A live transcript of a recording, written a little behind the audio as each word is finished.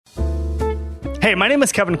Hey, my name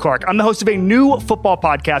is Kevin Clark. I'm the host of a new football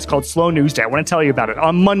podcast called Slow News Day. I want to tell you about it.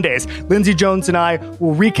 On Mondays, Lindsey Jones and I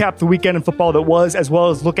will recap the weekend in football that was, as well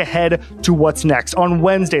as look ahead to what's next. On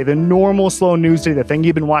Wednesday, the normal Slow News Day, the thing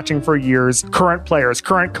you've been watching for years, current players,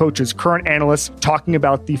 current coaches, current analysts talking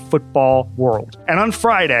about the football world. And on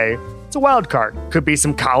Friday, it's a wild card. Could be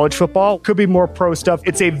some college football, could be more pro stuff.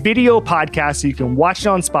 It's a video podcast, so you can watch it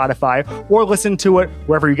on Spotify or listen to it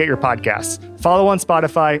wherever you get your podcasts. Follow on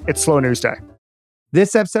Spotify. It's Slow News Day.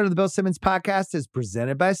 This episode of the Bill Simmons Podcast is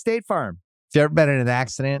presented by State Farm. If you've ever been in an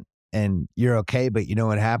accident and you're okay, but you know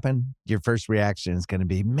what happened, your first reaction is going to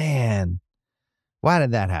be, man, why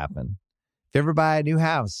did that happen? If you ever buy a new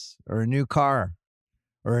house or a new car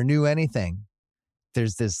or a new anything,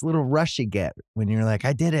 there's this little rush you get when you're like,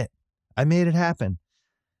 I did it. I made it happen.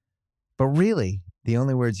 But really, the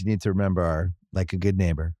only words you need to remember are, like a good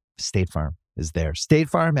neighbor, State Farm is there. State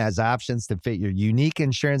Farm has options to fit your unique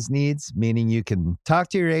insurance needs, meaning you can talk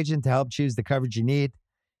to your agent to help choose the coverage you need,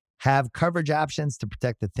 have coverage options to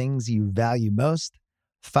protect the things you value most,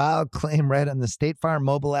 file a claim right on the State Farm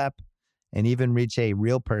mobile app, and even reach a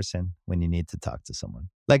real person when you need to talk to someone.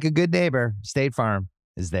 Like a good neighbor, State Farm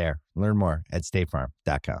is there. Learn more at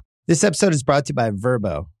statefarm.com. This episode is brought to you by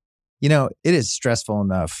Vrbo. You know, it is stressful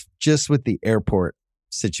enough just with the airport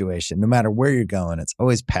situation. No matter where you're going, it's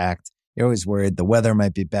always packed. You're always worried the weather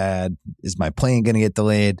might be bad. Is my plane going to get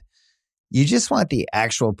delayed? You just want the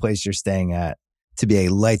actual place you're staying at to be a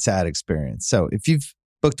lights out experience. So if you've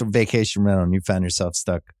booked a vacation rental and you found yourself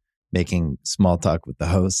stuck making small talk with the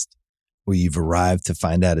host, or you've arrived to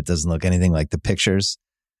find out it doesn't look anything like the pictures,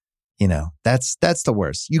 you know, that's the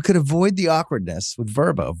worst. You could avoid the awkwardness with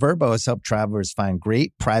Vrbo. Vrbo has helped travelers find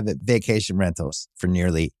great private vacation rentals for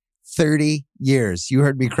nearly 30 years. You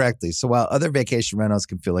heard me correctly. So while other vacation rentals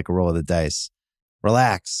can feel like a roll of the dice,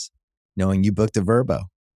 relax knowing you booked a Vrbo.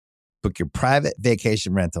 Book your private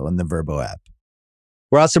vacation rental in the Vrbo app.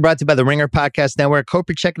 We're also brought to you by the Ringer Podcast Network. Hope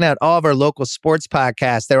you're checking out all of our local sports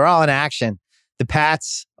podcasts. They're all in action. The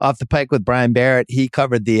Pats off the pike with Brian Barrett. He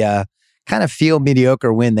covered the kind of feel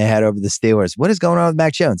mediocre win they had over the Steelers. What is going on with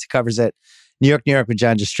Mac Jones? He covers it. New York with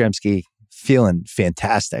John Jastrzemski. Feeling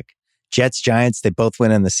fantastic. Jets, Giants, they both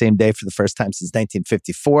win on the same day for the first time since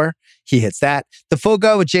 1954. He hits that. The Full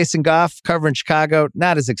Go with Jason Goff, covering Chicago.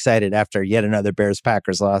 Not as excited after yet another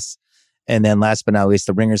Bears-Packers loss. And then last but not least,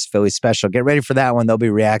 the Ringers Philly special. Get ready for that one. They'll be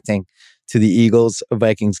reacting to the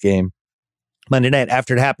Eagles-Vikings game Monday night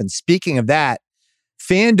after it happens. Speaking of that,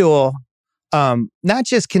 FanDuel, not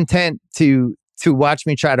just content to watch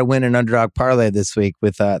me try to win an underdog parlay this week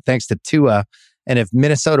with thanks to Tua. And if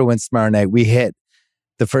Minnesota wins tomorrow night, we hit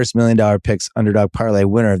the first $1 million picks underdog parlay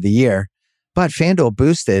winner of the year. But FanDuel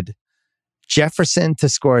boosted Jefferson to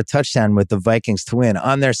score a touchdown with the Vikings to win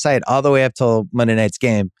on their site all the way up till Monday night's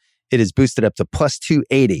game. It is boosted up to plus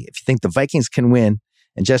 280. If you think the Vikings can win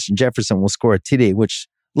and Justin Jefferson will score a TD, which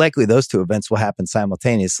likely those two events will happen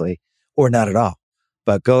simultaneously or not at all.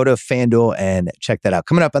 But go to FanDuel and check that out.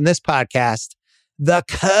 Coming up on this podcast, the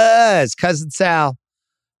Cousin Sal.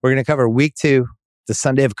 We're going to cover week 2, the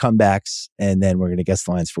Sunday of comebacks, and then we're going to guess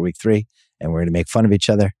the lines for week 3, and we're going to make fun of each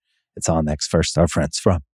other. It's all next. First, our friends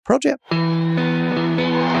from Pearl Jam.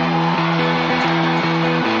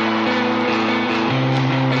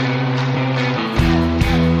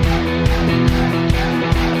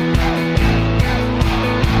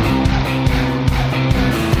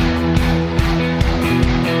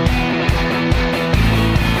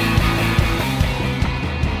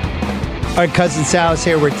 All right, Cousin Sal is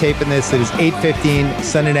here. We're taping this. It is 8:15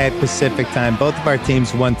 Sunday night Pacific time. Both of our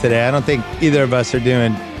teams won today. I don't think either of us are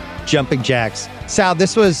doing jumping jacks. Sal,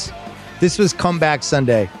 this was comeback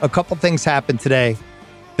Sunday. A couple things happened today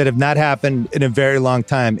that have not happened in a very long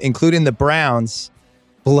time, including the Browns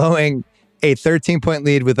blowing a 13-point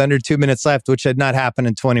lead with under 2 minutes left, which had not happened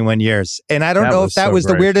in 21 years. And I don't know if that was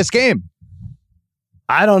the weirdest game.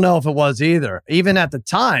 I don't know if it was either, even at the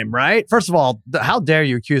time, right? First of all, how dare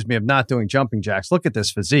you accuse me of not doing jumping jacks? Look at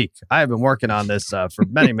this physique. I have been working on this for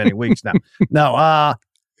many, many weeks now. No,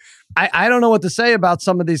 I don't know what to say about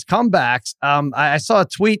some of these comebacks. I saw a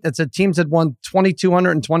tweet that said teams had won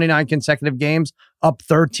 2,229 consecutive games, up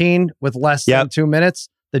 13 with less than 2 minutes.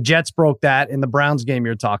 The Jets broke that in the Browns game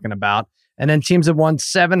you're talking about. And then teams have won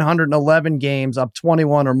 711 games, up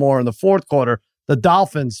 21 or more in the fourth quarter. The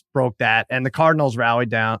Dolphins broke that, and the Cardinals rallied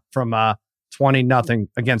down from 20-0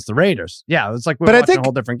 against the Raiders. Yeah, it's like we're watching a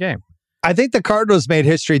whole different game. I think the Cardinals made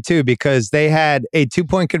history, too, because they had a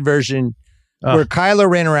 2-point conversion where Kyler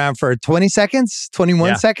ran around for 20 seconds,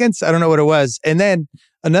 21 seconds. I don't know what it was. And then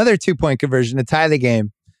another 2-point conversion to tie the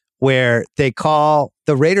game where the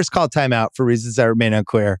Raiders call timeout for reasons that remain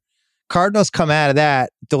unclear. Cardinals come out of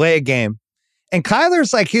that, delay a game. And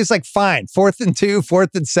Kyler's like, he's like, fine, 4th and 2, 4th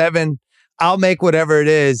and 7. I'll make whatever it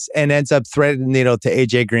is, and ends up threading the needle to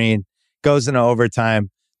AJ Green, goes into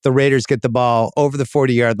overtime. The Raiders get the ball over the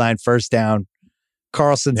 40-yard line, first down.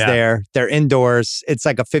 Carlson's there. They're indoors. It's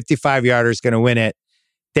like a 55-yarder is going to win it.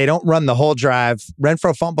 They don't run the whole drive.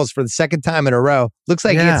 Renfro fumbles for the second time in a row. Looks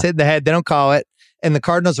like he gets hit in the head. They don't call it. And the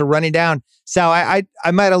Cardinals are running down. Sal, I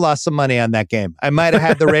might have lost some money on that game. I might have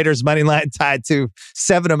had the Raiders money line tied to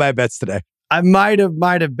 7 of my bets today. I might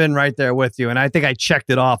have been right there with you, and I think I checked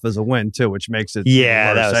it off as a win too, which makes it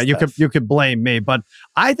worse. You could blame me, but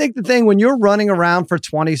I think the thing when you're running around for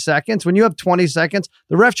 20 seconds, when you have 20 seconds,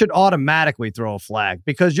 the ref should automatically throw a flag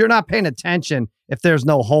because you're not paying attention if there's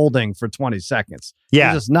no holding for 20 seconds. Yeah,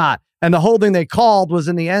 it's just not. And the holding they called was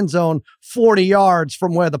in the end zone, 40 yards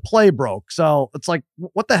from where the play broke. So it's like,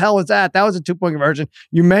 what the hell is that? That was a 2-point conversion.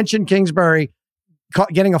 You mentioned Kingsbury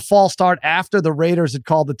getting a false start after the Raiders had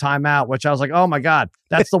called the timeout, which I was like, oh my God,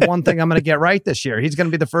 that's the one thing I'm going to get right this year. He's going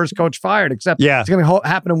to be the first coach fired, except it's going to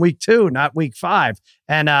happen in week 2, not week 5.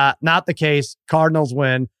 And not the case. Cardinals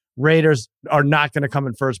win. Raiders are not going to come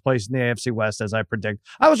in first place in the AFC West, as I predict.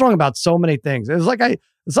 I was wrong about so many things. It's like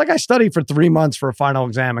I studied for 3 months for a final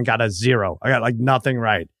exam and got a 0. I got like nothing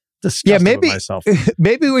right. Disgusted with myself.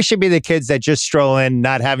 Maybe we should be the kids that just stroll in,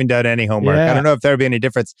 not having done any homework. I don't know if there would be any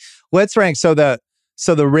difference. Let's rank. So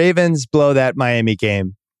the Ravens blow that Miami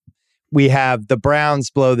game. We have the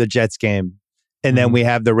Browns blow the Jets game. And then we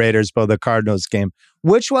have the Raiders blow the Cardinals game.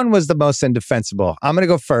 Which one was the most indefensible? I'm going to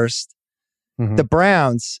go first. The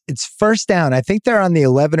Browns, it's first down. I think they're on the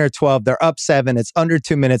 11 or 12. They're up 7. It's under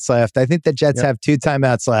 2 minutes left. I think the Jets have 2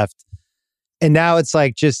 timeouts left. And now it's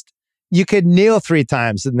like just, you could kneel 3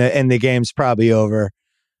 times and the game's probably over.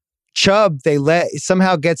 Chubb,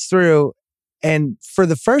 somehow gets through. And for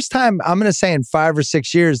the first time, I'm going to say in 5 or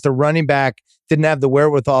 6 years, the running back didn't have the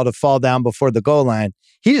wherewithal to fall down before the goal line.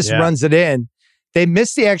 He just runs it in. They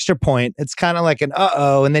missed the extra point. It's kind of like an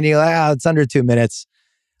and then you're like, it's under 2 minutes.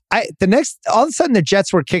 All of a sudden the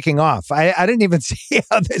Jets were kicking off. I didn't even see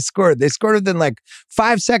how they scored. They scored within like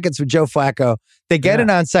 5 seconds with Joe Flacco. They get an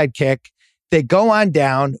onside kick. They go on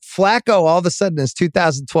down. Flacco all of a sudden is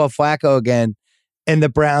 2012 Flacco again. And the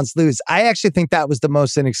Browns lose. I actually think that was the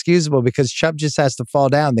most inexcusable because Chubb just has to fall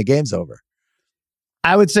down. The game's over.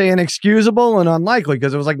 I would say inexcusable and unlikely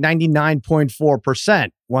because it was like 99.4%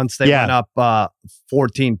 once they went up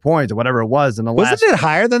 14 points or whatever it was in the last. Wasn't it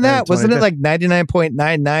higher than that? Wasn't it like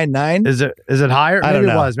 99.999? Is it higher? I don't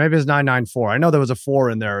know. It was. Maybe it's 994. I know there was a 4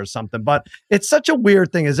 in there or something, but it's such a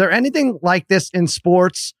weird thing. Is there anything like this in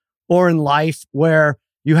sports or in life where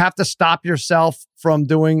you have to stop yourself from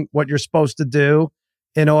doing what you're supposed to do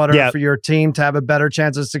in order for your team to have a better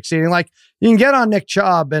chance of succeeding? Like, you can get on Nick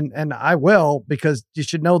Chubb, and I will, because you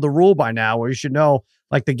should know the rule by now, where you should know,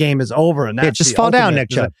 like, the game is over. And that's just fall down, Nick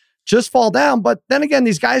Chubb. Just fall down. But then again,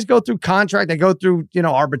 these guys go through contract. They go through,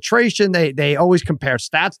 arbitration. They always compare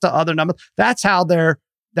stats to other numbers. That's how they're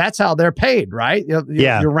paid, right?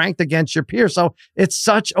 You're ranked against your peers. So it's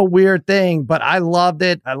such a weird thing, but I loved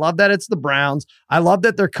it. I love that it's the Browns. I love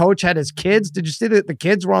that their coach had his kids. Did you see that the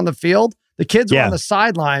kids were on the field? The kids were on the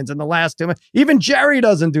sidelines in the last 2 minutes. Even Jerry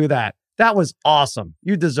doesn't do that. That was awesome.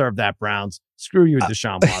 You deserve that, Browns. Screw you,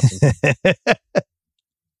 Deshaun Watson.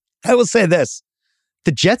 I will say this.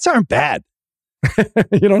 The Jets aren't bad.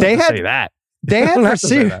 You don't have to say that.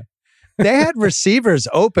 They had receivers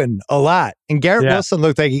open a lot. And Garrett Wilson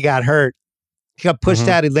looked like he got hurt. He got pushed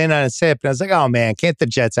out. He landed on his hip. And I was like, oh, man, can't the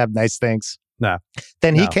Jets have nice things? No.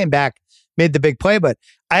 Then he came back, made the big play. But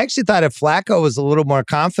I actually thought if Flacco was a little more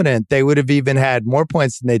confident, they would have even had more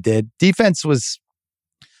points than they did. Defense was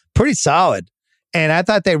pretty solid. And I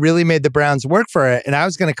thought they really made the Browns work for it. And I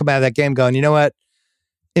was going to come out of that game going, you know what?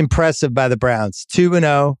 Impressive by the Browns.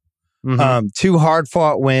 2-0. 2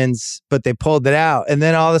 hard-fought wins, but they pulled it out. And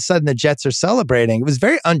then all of a sudden, the Jets are celebrating. It was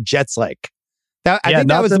very un-Jets-like. I think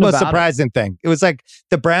that was the most surprising thing. It was like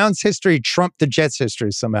the Browns' history trumped the Jets'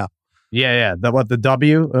 history somehow. Yeah. The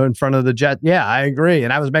W in front of the Jet. Yeah, I agree.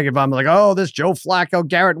 And I was making fun. I'm like, oh, this Joe Flacco,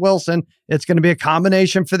 Garrett Wilson. It's going to be a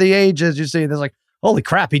combination for the ages. You see, there's like, holy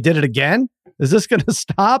crap, he did it again. Is this going to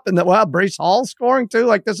stop? And Brace Hall scoring too.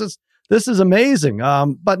 Like this is amazing.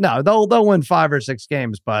 But no, they'll win 5 or 6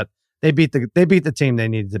 games. But they beat the team they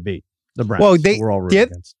needed to beat. The Browns. Well, we're all rooting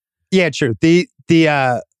against. Yeah, true. The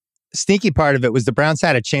sneaky part of it was the Browns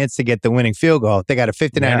had a chance to get the winning field goal. They got a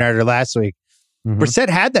 59-yarder last week. Brissett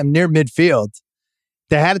had them near midfield.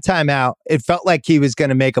 They had a timeout. It felt like he was going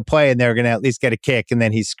to make a play and they were going to at least get a kick, and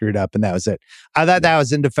then he screwed up, and that was it. I thought that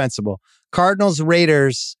was indefensible. Cardinals,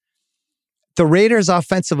 Raiders. the Raiders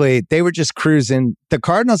offensively, they were just cruising. The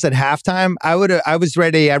Cardinals at halftime, I was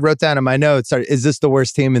ready. I wrote down in my notes, is this the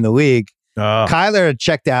worst team in the league? Kyler had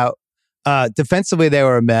checked out. Defensively, they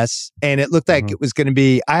were a mess, and it looked like it was going to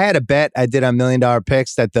be. I had a bet I did on $1 million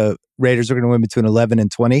picks that the Raiders were going to win between 11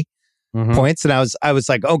 and 20 points, and I was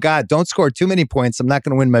like, oh God, don't score too many points. I'm not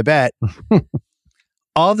going to win my bet.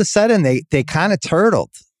 All of a sudden, they kind of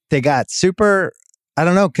turtled. They got super, I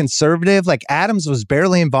don't know, conservative. Like Adams was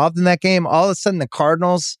barely involved in that game. All of a sudden, the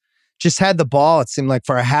Cardinals just had the ball. It seemed like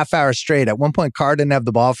for a half hour straight. At one point, Carr didn't have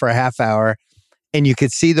the ball for a half hour. And you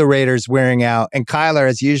could see the Raiders wearing out. And Kyler,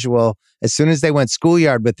 as usual, as soon as they went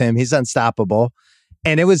schoolyard with him, he's unstoppable.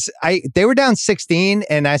 And they were down 16,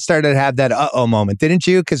 and I started to have that uh-oh moment, didn't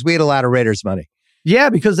you? Because we had a lot of Raiders money. Yeah,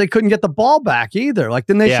 because they couldn't get the ball back either. Like,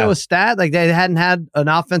 didn't they show a stat? Like, they hadn't had an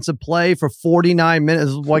offensive play for 49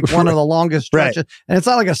 minutes, like one of the longest stretches. Right. And it's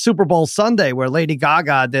not like a Super Bowl Sunday where Lady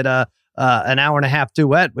Gaga did an hour and a half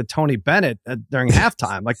duet with Tony Bennett during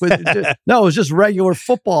halftime. Like, no, it was just regular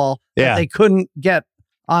football that they couldn't get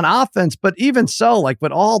on offense. But even so, like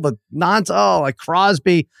with all the like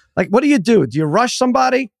Crosby, like what do? Do you rush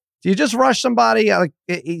somebody? Do you just rush somebody? Like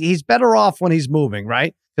he's better off when he's moving,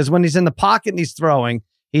 right? Because when he's in the pocket and he's throwing,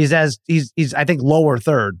 he's I think lower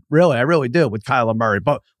third. Really, I really do with Kyler Murray.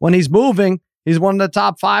 But when he's moving, he's one of the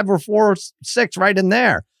top 5 or 4 or 6 right in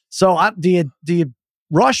there. So do you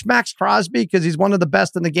rush Max Crosby because he's one of the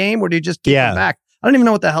best in the game, or do you just keep him back? I don't even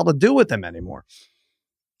know what the hell to do with him anymore.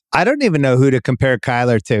 I don't even know who to compare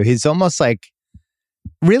Kyler to. He's almost like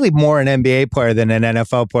really more an NBA player than an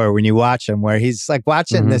NFL player when you watch him, where he's like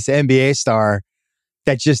watching this NBA star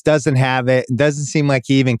that just doesn't have it and doesn't seem like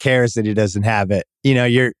he even cares that he doesn't have it. You know,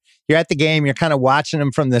 you're at the game, you're kind of watching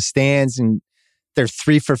him from the stands, and they're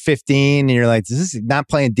 3 for 15, and you're like, this is not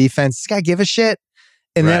playing defense. This guy give a shit.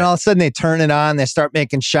 And then all of a sudden they turn it on, they start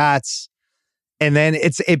making shots, and then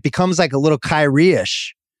it becomes like a little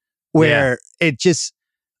Kyrie-ish where it just,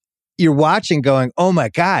 you're watching going, oh my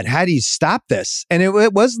God, how do you stop this? And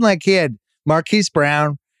it wasn't like he had Marquise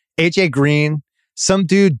Brown, AJ Green, some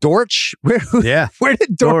dude, Dortch. Where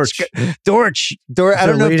did Dortch go? Dortch. I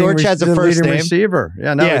don't know if Dortch has a first name. Receiver.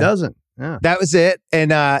 Yeah, no, he doesn't. Yeah. That was it.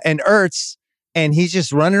 And Ertz, and he's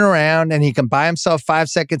just running around, and he can buy himself 5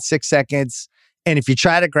 seconds, 6 seconds. And if you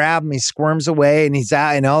try to grab him, he squirms away and he's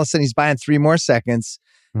out, and all of a sudden he's buying 3 more seconds.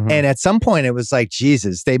 And at some point it was like,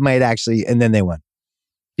 Jesus, they might actually, and then they won.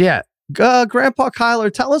 Yeah. Grandpa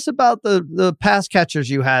Kyler, tell us about the pass catchers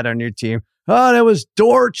you had on your team. Oh, there was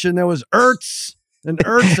Dortch, and there was Ertz and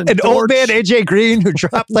and old man AJ Green, who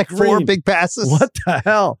dropped like 4 big passes. What the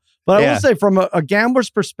hell? But I will say, from a gambler's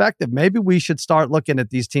perspective, maybe we should start looking at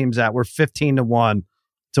these teams that were 15-1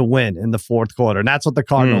 to win in the fourth quarter. And that's what the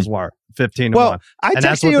Cardinals were, 15-1. Well, I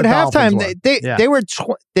texted you at halftime.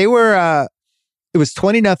 They were it was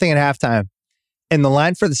 20-0 at halftime, and the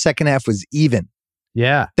line for the second half was even.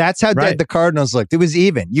 Yeah. That's how dead the Cardinals looked. It was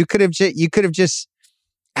even. You could have just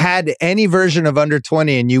had any version of under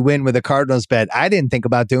 20 and you win with a Cardinals bet. I didn't think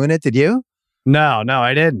about doing it. Did you? No,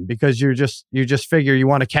 I didn't, because you just figure you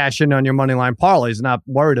want to cash in on your money line parlays, not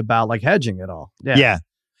worried about like hedging at all. Yeah.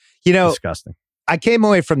 You know, disgusting. I came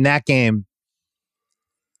away from that game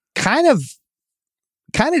kind of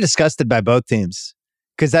disgusted by both teams,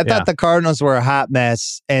 because I thought the Cardinals were a hot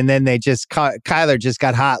mess, and then Kyler just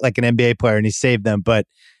got hot like an NBA player, and he saved them. But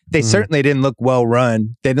they certainly didn't look well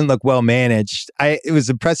run. They didn't look well managed. It was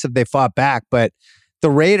impressive they fought back, but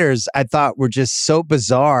the Raiders, I thought, were just so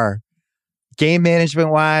bizarre, game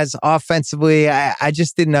management wise, offensively. I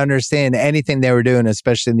just didn't understand anything they were doing,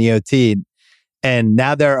 especially in the OT. And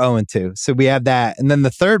now they're 0-2. So we have that. And then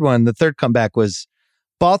the third comeback was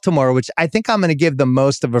Baltimore, which I think I'm going to give the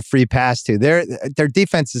most of a free pass to. Their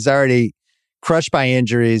defense is already crushed by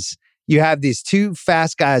injuries. You have these 2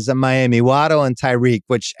 fast guys in Miami, Waddle and Tyreek,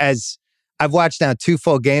 which, as I've watched now 2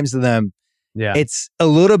 full games of them, it's a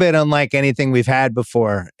little bit unlike anything we've had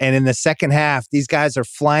before. And in the second half, these guys are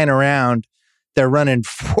flying around. They're running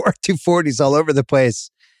 240s all over the place.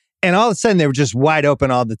 And all of a sudden, they were just wide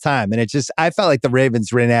open all the time. And I felt like the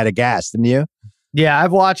Ravens ran out of gas, didn't you? Yeah,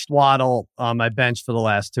 I've watched Waddle on my bench for the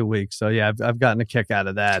last 2 weeks. So yeah, I've gotten a kick out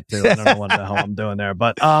of that too. I don't know what the hell I'm doing there.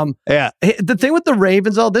 But the thing with the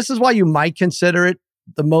Ravens, though, this is why you might consider it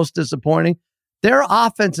the most disappointing. Their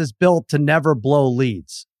offense is built to never blow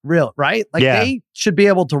leads. Right? Like they should be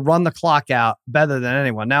able to run the clock out better than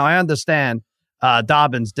anyone. Now, I understand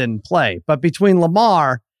Dobbins didn't play, but between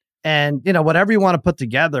Lamar and, whatever you want to put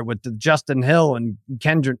together with the Justin Hill and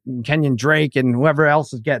Kenyon Drake and whoever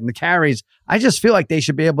else is getting the carries, I just feel like they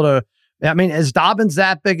should be able to. I mean, is Dobbins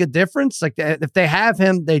that big a difference? Like, if they have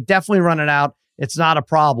him, they definitely run it out. It's not a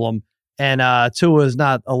problem. And Tua is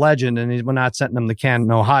not a legend, and we're not sending him to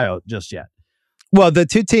Canton, Ohio just yet. Well, the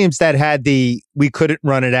two teams that had we couldn't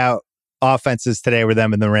run it out offenses today were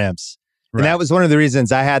them and the Rams. Right. And that was one of the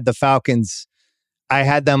reasons I had the Falcons. I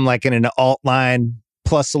had them like in an alt line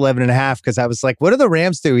plus 11.5 because I was like, what do the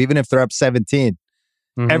Rams do even if they're up 17?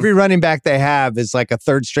 Mm-hmm. Every running back they have is like a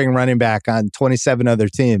third string running back on 27 other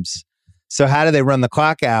teams. So how do they run the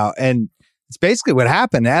clock out? And it's basically what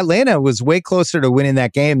happened. Atlanta was way closer to winning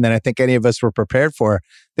that game than I think any of us were prepared for.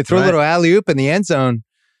 They threw a little alley-oop in the end zone,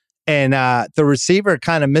 and the receiver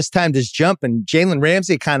kind of mistimed his jump, and Jalen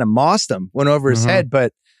Ramsey kind of mossed him, went over his head.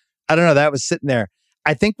 But I don't know. That was sitting there.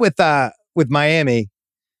 I think with Miami,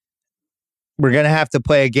 we're going to have to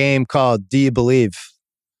play a game called Do You Believe?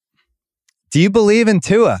 Do you believe in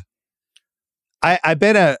Tua? I've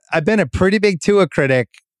been a pretty big Tua critic,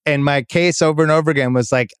 and my case over and over again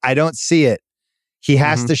was like, I don't see it. He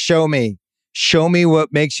has to show me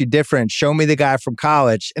what makes you different. Show me the guy from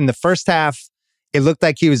college. In the first half, it looked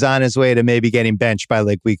like he was on his way to maybe getting benched by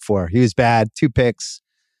like week 4. He was bad, 2 picks.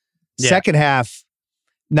 Yeah. Second half,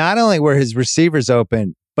 not only were his receivers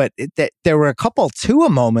open, but there were a couple Tua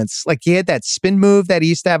moments. Like he had that spin move that he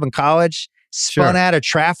used to have in college, spun out of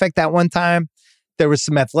traffic that one time. There was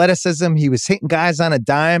some athleticism. He was hitting guys on a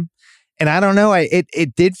dime. And I don't know,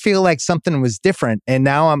 it did feel like something was different. And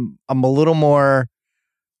now I'm a little more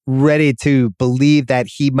ready to believe that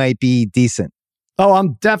he might be decent. Oh,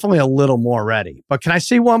 I'm definitely a little more ready. But can I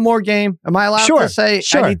see one more game? Am I allowed to say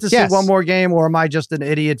I need to see one more game, or am I just an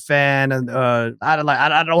idiot fan? And I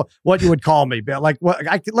don't know what you would call me, but like,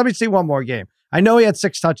 let me see one more game. I know he had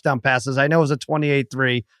 6 touchdown passes. I know it was a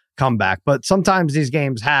 28-3 comeback, but sometimes these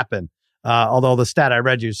games happen. Although the stat I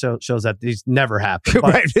read you shows that these never happen.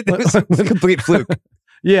 But, right, it was a complete fluke.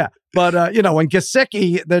 Yeah, but when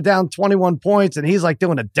Gesicki, they're down 21 points, and he's like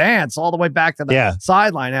doing a dance all the way back to the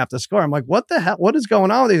sideline after score. I'm like, what the hell? What is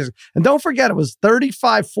going on with these? And don't forget, it was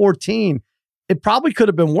 35-14. It probably could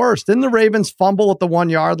have been worse. Didn't the Ravens fumble at the 1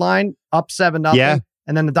 yard line, up 7-0? Yeah.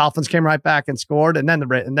 And then the Dolphins came right back and scored, and then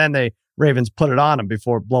the Ravens put it on them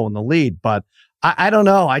before blowing the lead. But I don't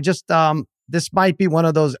know. I just this might be one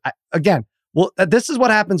of those again. Well, this is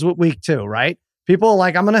what happens with week 2, right? People are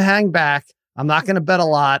like, I'm going to hang back. I'm not going to bet a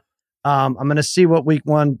lot. I'm going to see what week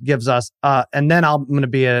 1 gives us. And then I'm going to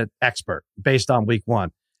be an expert based on week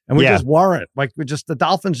 1. And we just weren't. Like, the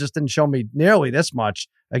Dolphins just didn't show me nearly this much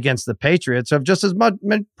against the Patriots. Have just as much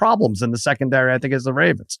problems in the secondary, I think, as the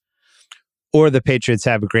Ravens. Or the Patriots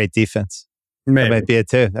have a great defense. Maybe. That might be it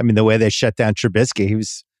too. I mean, the way they shut down Trubisky, he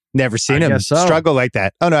was never seen him struggle like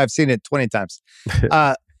that. Oh no, I've seen it 20 times.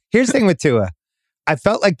 Here's the thing with Tua. I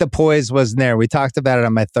felt like the poise wasn't there. We talked about it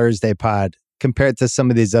on my Thursday pod compared to some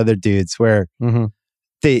of these other dudes where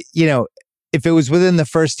if it was within the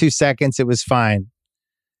first 2 seconds, it was fine.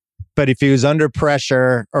 But if he was under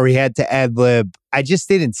pressure or he had to ad lib, I just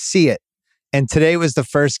didn't see it. And today was the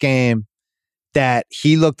first game that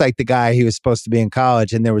he looked like the guy he was supposed to be in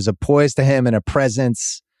college. And there was a poise to him and a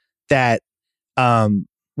presence that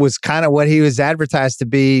was kind of what he was advertised to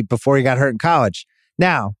be before he got hurt in college.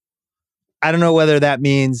 Now, I don't know whether that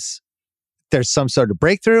means there's some sort of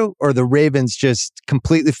breakthrough or the Ravens just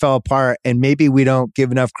completely fell apart and maybe we don't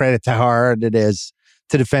give enough credit to how hard it is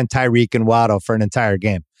to defend Tyreek and Waddle for an entire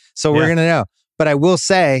game. So we're going to know. But I will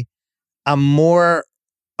say I'm more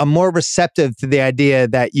receptive to the idea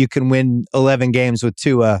that you can win 11 games with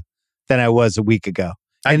Tua than I was a week ago.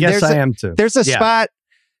 I guess I am too. There's a spot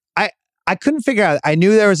I couldn't figure out. I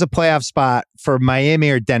knew there was a playoff spot for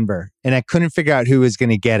Miami or Denver, and I couldn't figure out who was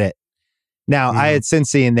going to get it. Now, I had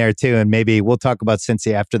Cincy in there too, and maybe we'll talk about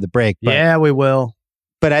Cincy after the break. But, yeah, we will.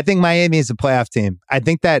 But I think Miami is a playoff team. I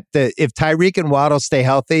think that if Tyreek and Waddle stay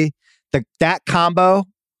healthy, that combo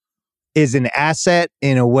is an asset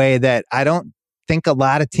in a way that I don't think a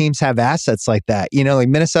lot of teams have assets like that. Like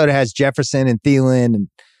Minnesota has Jefferson and Thielen,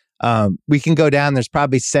 and we can go down. There's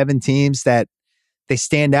probably 7 teams that they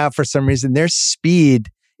stand out for some reason. Their speed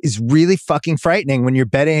is really fucking frightening when you're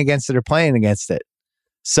betting against it or playing against it.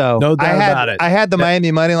 So no doubt about it. I had the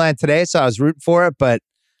Miami money line today, so I was rooting for it. But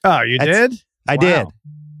you did? I did. Wow.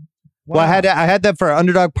 Well, I had that for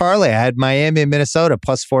underdog parlay. I had Miami and Minnesota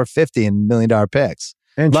plus 450 in $1 million picks.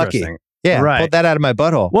 Interesting. Lucky. Yeah, right. Pulled that out of my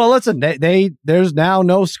butthole. Well, listen, there's now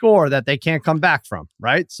no score that they can't come back from,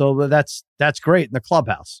 right? So that's great in the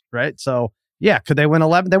clubhouse, right? So yeah, could they win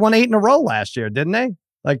 11? They won 8 in a row last year, didn't they?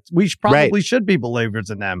 Like we probably should be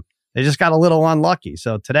believers in them. They just got a little unlucky.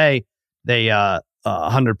 So today they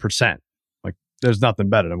 100%. Like there's nothing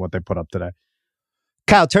better than what they put up today.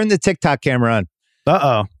 Kyle, turn the TikTok camera on.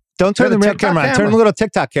 Uh-oh. Don't turn the real camera on. Turn the little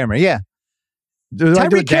TikTok camera. Yeah. Do I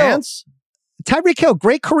do a dance? Tyreek Hill,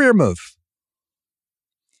 great career move.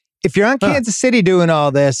 If you're on Kansas City doing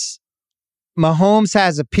all this, Mahomes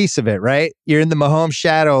has a piece of it, right? You're in the Mahomes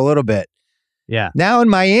shadow a little bit. Yeah. Now in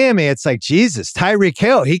Miami, it's like, Jesus, Tyreek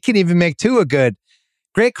Hill, he can even make Tua good.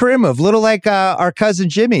 Great career move. Little like our cousin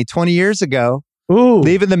Jimmy 20 years ago,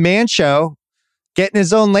 leaving the man show, getting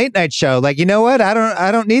his own late night show. Like, you know what?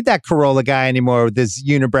 I don't need that Corolla guy anymore with his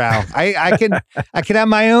unibrow. I can have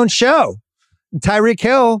my own show. Tyreek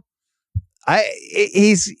Hill,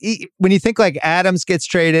 when you think like Adams gets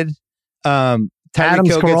traded, Tyreek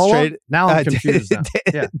Hill Corolla? gets traded. Now I'm confused.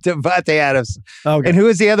 Yeah. Devontae Adams. Okay. And who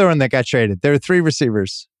was the other one that got traded? There were 3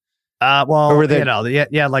 receivers.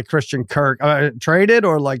 Like Christian Kirk traded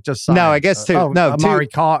or like just signed? No, I guess 2. Amari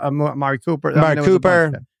Cooper. Amari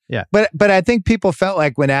Cooper. Yeah. But I think people felt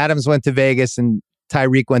like when Adams went to Vegas and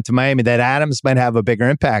Tyreek went to Miami, that Adams might have a bigger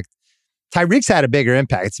impact. Tyreek's had a bigger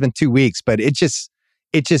impact. It's been 2 weeks, but it just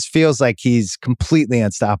feels like he's completely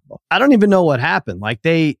unstoppable. I don't even know what happened. Like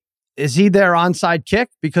is he their onside kick?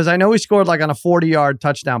 Because I know he scored like on a 40-yard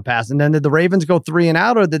touchdown pass. And then did the Ravens go 3 and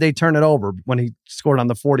out, or did they turn it over when he scored on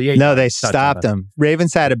the 48? No, they stopped him.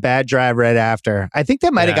 Ravens had a bad drive right after. I think they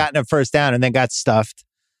might have gotten a first down and then got stuffed.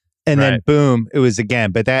 And then boom, it was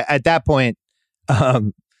again. But at that point,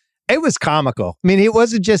 it was comical. I mean, it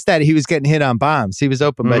wasn't just that he was getting hit on bombs. He was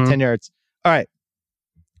open by 10 yards. All right.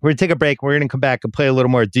 We're going to take a break. We're going to come back and play a little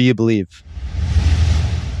more Do You Believe?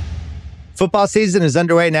 Football season is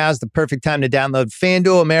underway. Now is the perfect time to download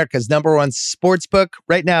FanDuel, America's #1 sports book.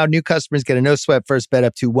 Right now, new customers get a no-sweat first bet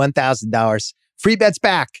up to $1,000. Free bets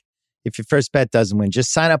back if your first bet doesn't win.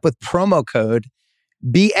 Just sign up with promo code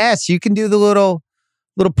BS. You can do the little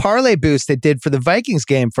parlay boost they did for the Vikings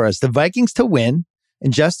game for us. The Vikings to win,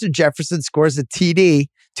 and Justin Jefferson scores a TD.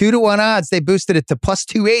 2-1 odds. They boosted it to plus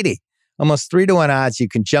 280. Almost 3-1 odds. You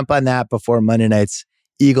can jump on that before Monday night's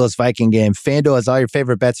Eagles-Viking game. FanDuel has all your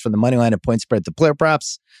favorite bets from the money line to point spread to player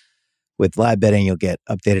props. With live betting, you'll get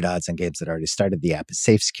updated odds on games that already started. The app is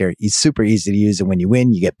safe, secure, super easy to use, and when you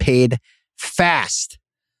win, you get paid fast.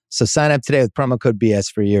 So sign up today with promo code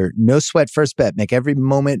BS for your no-sweat first bet. Make every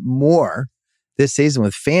moment more this season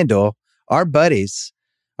with FanDuel. Our buddies,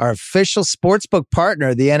 our official sportsbook partner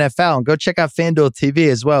of the NFL. And go check out FanDuel TV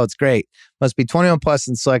as well. It's great. Must be 21 plus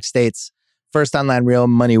in select states. First online real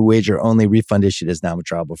money wager only. Refund issued is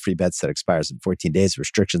non-withdrawable. Free bets that expires in 14 days.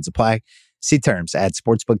 Restrictions apply. See terms at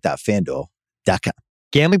sportsbook.fanduel.com.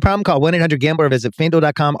 Gambling problem? Call 1-800-GAMBLER. Visit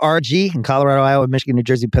FanDuel.com. RG in Colorado, Iowa, Michigan, New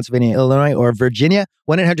Jersey, Pennsylvania, Illinois, or Virginia.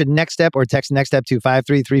 1-800-NEXT-STEP or text NEXT-STEP to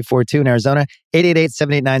 53342 in Arizona.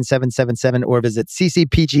 888-789-777 or visit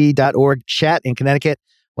ccpg.org. Chat in Connecticut.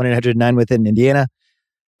 1-800-9-WITH-IT in Indiana.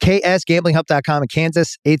 KSGamblingHelp.com in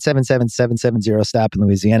Kansas, 877-770-STOP in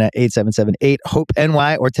Louisiana,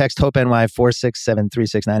 877-8-HOPE-NY or text HOPE-NY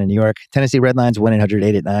 467-369 in New York. Tennessee Redlines,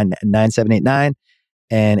 1-800-889-9789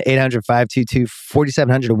 and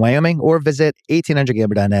 800-522-4700 in Wyoming or visit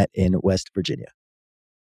 1800gambler.net in West Virginia.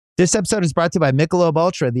 This episode is brought to you by Michelob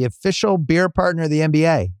Ultra, the official beer partner of the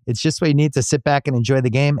NBA. It's just what you need to sit back and enjoy the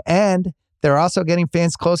game, and they're also getting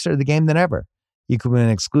fans closer to the game than ever. You can win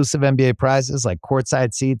exclusive NBA prizes like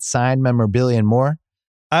courtside seats, signed memorabilia, and more.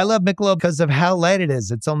 I love Michelob because of how light it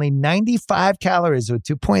is. It's only 95 calories with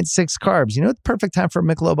 2.6 carbs. You know what the perfect time for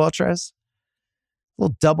Michelob Ultra is? A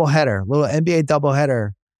little doubleheader, little NBA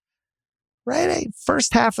doubleheader. Right?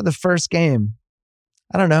 First half of the first game.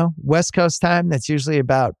 I don't know. West Coast time. That's usually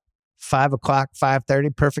about 5 o'clock,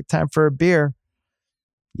 5:30. Perfect time for a beer.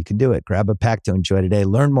 You can do it. Grab a pack to enjoy today.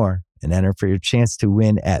 Learn more and enter for your chance to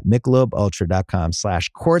win at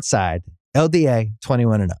MichelobUltra.com/courtside, LDA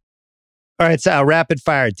 21 and up. All right, Sal, rapid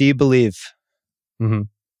fire. Do you believe? Mm-hmm.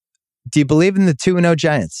 Do you believe in the 2-0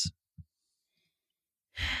 Giants?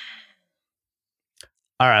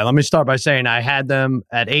 All right, let me start by saying I had them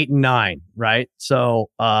at 8-9, right? So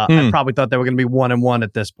I probably thought they were going to be 1-1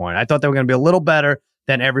 at this point. I thought they were going to be a little better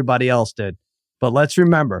than everybody else did. But let's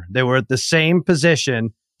remember, they were at the same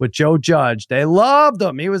position with Joe Judge. They loved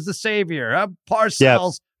him. He was the savior.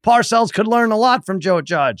 Parcells could learn a lot from Joe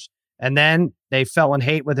Judge. And then they fell in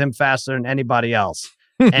hate with him faster than anybody else.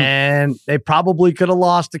 And they probably could have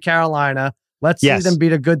lost to Carolina. Let's see them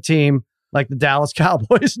beat a good team like the Dallas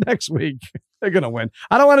Cowboys next week. They're going to win.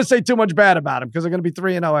 I don't want to say too much bad about them because they're going to be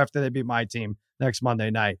 3-0 after they beat my team next Monday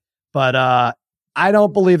night. But I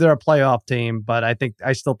don't believe they're a playoff team, but I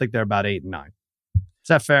still think they're about 8-9. Is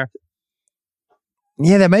that fair?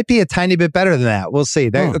 Yeah, that might be a tiny bit better than that. We'll see.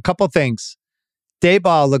 There a couple things.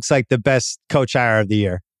 Dayball looks like the best coach hire of the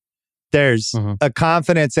year. There's a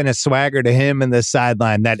confidence and a swagger to him in the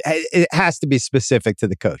sideline that it has to be specific to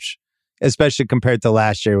the coach, especially compared to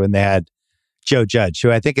last year when they had Joe Judge,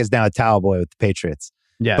 who I think is now a towel boy with the Patriots.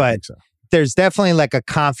 Yeah, but I think so. There's definitely like a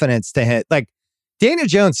confidence to him. Like Daniel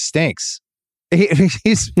Jones stinks.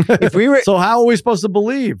 If we were So how are we supposed to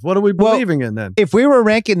believe? What are we believing in then? If we were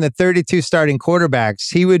ranking the 32 starting quarterbacks,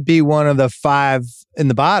 he would be one of the 5 in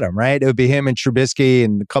the bottom, right? It would be him and Trubisky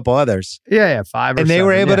and a couple others. Yeah, 5 or and they 7,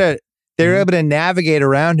 were able yeah. to they were able to navigate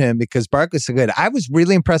around him because Barkley's so good. I was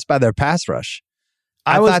really impressed by their pass rush.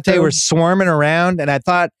 I thought they were swarming around, and I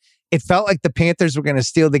thought it felt like the Panthers were going to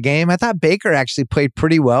steal the game. I thought Baker actually played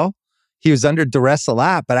pretty well. He was under duress a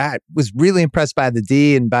lot, but I was really impressed by the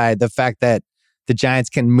D and by the fact that the Giants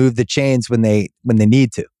can move the chains when they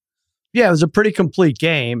need to. Yeah, it was a pretty complete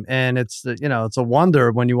game, and it's a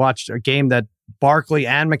wonder when you watch a game that Barkley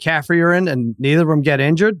and McCaffrey are in, and neither of them get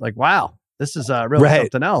injured. Like, wow, this is really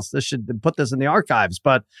something else. This should put this in the archives.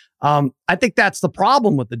 But I think that's the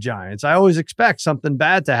problem with the Giants. I always expect something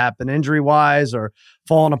bad to happen, injury-wise, or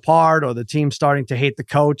falling apart, or the team starting to hate the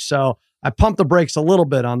coach. So I pumped the brakes a little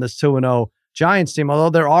bit on this 2-0 Giants team, although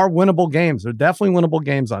there are winnable games. There are definitely winnable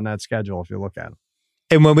games on that schedule if you look at them.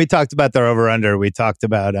 And when we talked about their over-under, we talked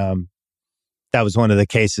about that was one of the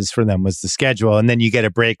cases for them was the schedule. And then you get a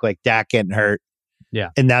break like Dak getting hurt. Yeah.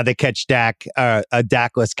 And now they catch a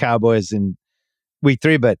Dakless Cowboys in week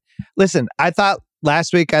 3. But listen, I thought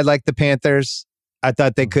last week I liked the Panthers. I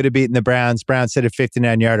thought they could have beaten the Browns. Browns hit a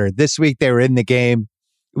 59-yarder. This week they were in the game.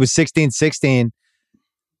 It was 16-16.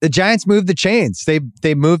 The Giants moved the chains.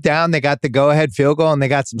 They moved down. They got the go-ahead field goal, and they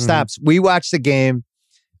got some stops. We watched the game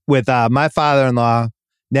with my father-in-law,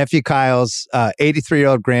 nephew Kyle's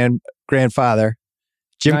 83-year-old grandfather,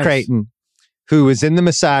 Jim Creighton, who was in the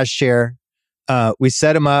massage chair. We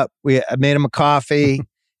set him up. I made him a coffee,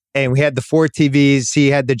 and we had the 4 TVs. He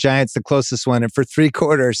had the Giants, the closest one. And for 3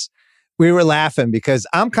 quarters, we were laughing because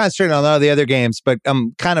I'm concentrating on all the other games, but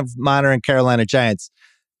I'm kind of monitoring Carolina Giants.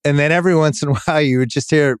 And then every once in a while, you would just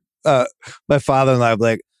hear my father-in-law be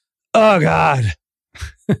like, "Oh, God.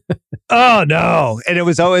 Oh, no." And it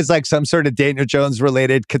was always like some sort of Daniel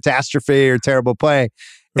Jones-related catastrophe or terrible play.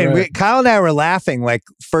 And Kyle and I were laughing like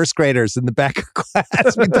first graders in the back of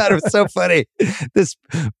class. We thought it was so funny. This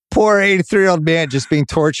poor 83-year-old man just being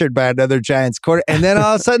tortured by another Giants quarter. And then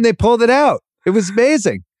all of a sudden, they pulled it out. It was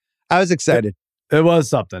amazing. I was excited. It was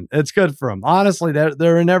something. It's good for them. Honestly,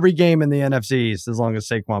 they're in every game in the NFC East as long as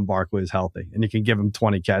Saquon Barkley is healthy, and you can give him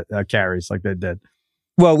 20 carries like they did.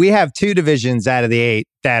 Well, we have 2 divisions out of the 8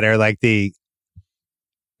 that are like I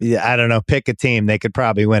don't know, pick a team. They could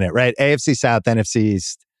probably win it, right? AFC South, NFC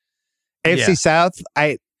East. AFC South,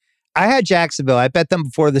 I had Jacksonville. I bet them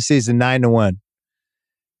before the season 9-1.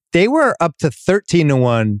 They were up to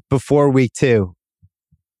 13-1 before week 2.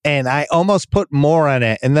 And I almost put more on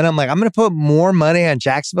it. And then I'm like, I'm going to put more money on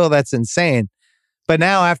Jacksonville. That's insane. But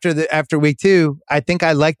now after week 2, I think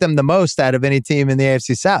I like them the most out of any team in the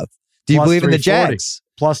AFC South. Do you believe in the Jags?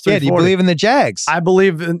 Plus 340. Yeah, do you believe in the Jags? I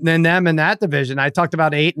believe in them in that division. I talked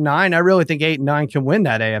about 8 and 9. I really think 8 and 9 can win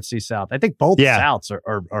that AFC South. I think both Souths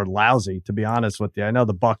are lousy, to be honest with you. I know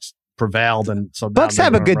the Bucs prevailed, and so Bucs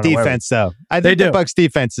have a good defense, though. I think the Bucs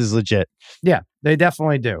defense is legit. Yeah, they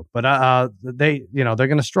definitely do. But they're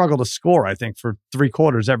going to struggle to score, I think, for 3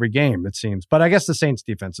 quarters every game, it seems. But I guess the Saints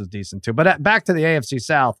defense is decent too. But back to the AFC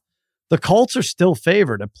South, the Colts are still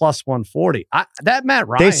favored at plus 140. That Matt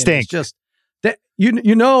Ryan, they stink. Is just that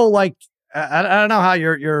like I don't know how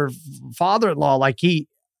your father-in-law, like he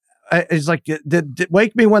is like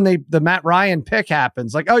wake me when the Matt Ryan pick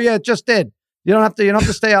happens. Like, oh yeah, it just did. You don't have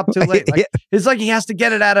to stay up too late. Like, it's like he has to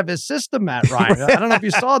get it out of his system, Matt Ryan. I don't know if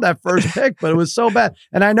you saw that first pick, but it was so bad.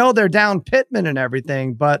 And I know they're down Pittman and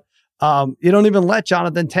everything, but you don't even let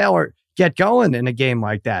Jonathan Taylor get going in a game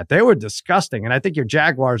like that. They were disgusting. And I think your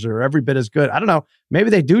Jaguars are every bit as good. I don't know.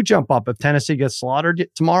 Maybe they do jump up if Tennessee gets slaughtered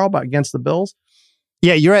tomorrow against the Bills.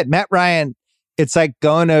 Yeah, you're right. Matt Ryan, it's like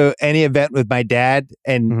going to any event with my dad.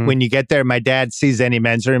 And when you get there, my dad sees any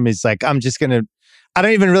men's room. He's like, I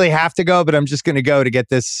don't even really have to go, but I'm just going to go to get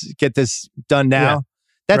this done now. Yeah.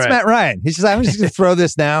 That's Matt Ryan. He's just like, I'm just going to throw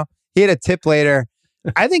this now. He had a tip later.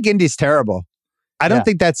 I think Indy's terrible. I don't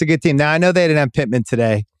think that's a good team. Now, I know they didn't have Pittman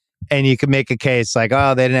today, and you can make a case like,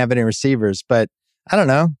 oh, they didn't have any receivers, but I don't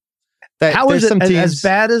know. How is it as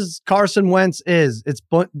bad as Carson Wentz is? It's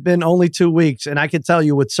been only 2 weeks, and I can tell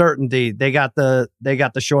you with certainty they got the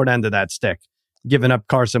short end of that stick, giving up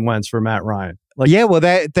Carson Wentz for Matt Ryan. Like, yeah, well,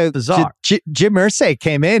 bizarre. Jim Irsay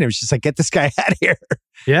came in and was just like, get this guy out of here.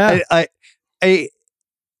 Yeah,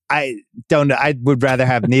 I don't know. I would rather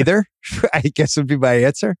have neither. I guess would be my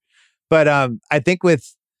answer. But I think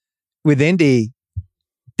with Indy,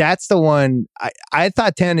 that's the one. I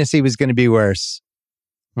thought Tennessee was going to be worse.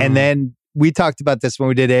 And then we talked about this when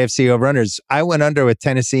we did AFC over-unders. I went under with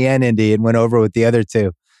Tennessee and Indy and went over with the other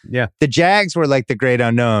two. Yeah. The Jags were like the great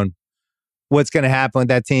unknown. What's going to happen with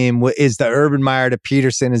that team? Is the Urban Meyer to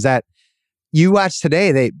Peterson? Is that you watch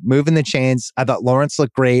today? They moving the chains. I thought Lawrence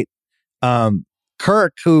looked great.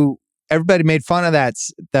 Kirk, who everybody made fun of,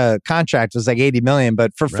 the contract was like $80 million,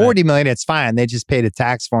 but for $40 million, it's fine. They just paid a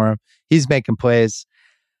tax for him. He's making plays.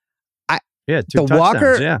 The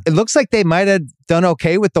Walker, it looks like they might have done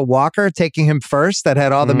okay with the Walker, taking him first. That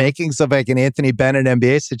had all the makings of like an Anthony Bennett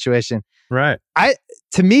NBA situation. Right.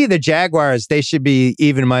 To me, the Jaguars, they should be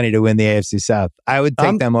even money to win the AFC South. I would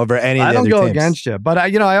take them over any of the other teams. I don't go against you, but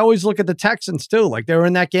I always look at the Texans too. Like they were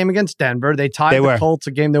in that game against Denver. They tied the Colts,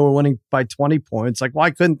 a game they were winning by 20 points. Like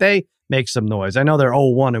why couldn't they make some noise? I know they're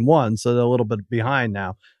 0-1-1, so they're a little bit behind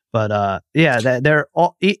now. But they're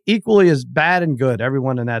all equally as bad and good,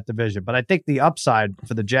 everyone in that division. But I think the upside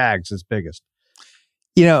for the Jags is biggest.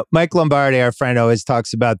 You know, Mike Lombardi, our friend, always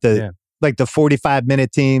talks about the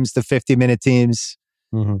 45-minute teams, the 50-minute teams.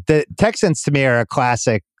 Mm-hmm. The Texans, to me, are a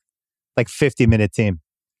classic, like 50-minute team.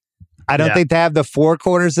 I don't think they have the 4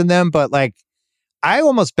 quarters in them, but like I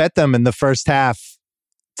almost bet them in the first half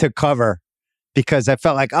to cover. Because I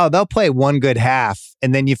felt like, they'll play one good half.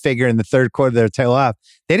 And then you figure in the third quarter, they'll tail off.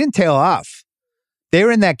 They didn't tail off. They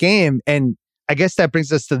were in that game. And I guess that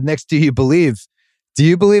brings us to the next, do you believe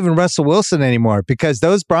in Russell Wilson anymore? Because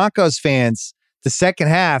those Broncos fans, the second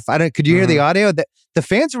half, could you hear the audio? The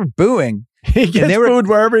fans were booing. He gets booed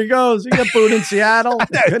wherever he goes. He got booed in Seattle.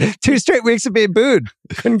 2 straight weeks of being booed.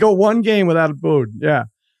 Couldn't go one game without a booed. Yeah.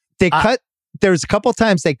 There was a couple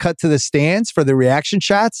times they cut to the stands for the reaction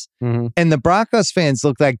shots, and the Broncos fans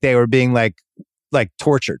looked like they were being like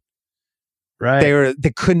tortured. Right.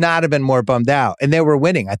 They could not have been more bummed out, and they were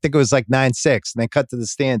winning. I think it was like 9-6, and they cut to the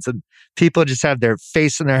stands, and people just have their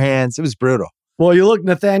face in their hands. It was brutal. Well, you look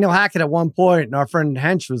Nathaniel Hackett at one point, and our friend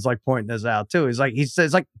Hench was like pointing this out too. He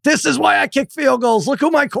says this is why I kick field goals. Look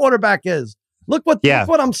who my quarterback is. Look what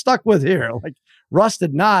I'm stuck with here. Like Russ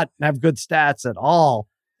did not have good stats at all.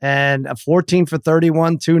 And a 14 for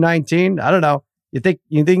 31, 219. I don't know. You think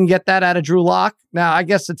you can get that out of Drew Lock? Now, I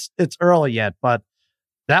guess it's early yet, but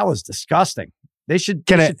that was disgusting. They should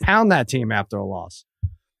pound that team after a loss.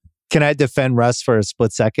 Can I defend Russ for a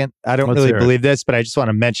split second? I don't really believe this, but I just want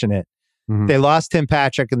to mention it. Mm-hmm. They lost Tim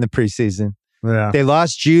Patrick in the preseason. Yeah. They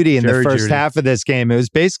lost Judy in the first half of this game. It was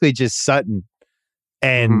basically just Sutton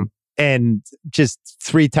and just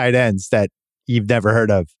 3 tight ends that you've never heard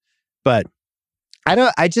of. But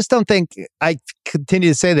I just don't think, I continue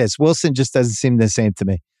to say this, Wilson just doesn't seem the same to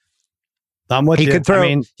me. I'm with you.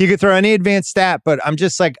 He could throw any advanced stat, but I'm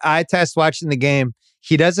just like, eye test watching the game.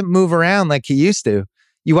 He doesn't move around like he used to.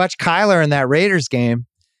 You watch Kyler in that Raiders game,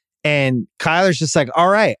 and Kyler's just like, all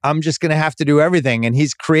right, I'm just going to have to do everything. And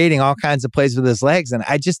he's creating all kinds of plays with his legs. And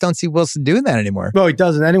I just don't see Wilson doing that anymore. No, he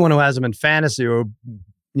doesn't. Anyone who has him in fantasy or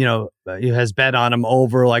has bet on him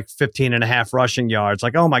over like 15.5 rushing yards.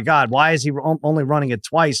 Like, oh my God, why is he only running it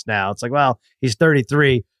twice now? It's like, well, he's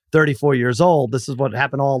 33, 34 years old. This is what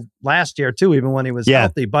happened all last year too, even when he was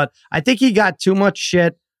healthy. But I think he got too much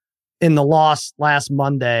shit in the loss last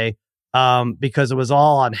Monday because it was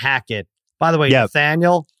all on Hackett. By the way,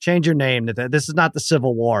 Nathaniel, change your name. This is not the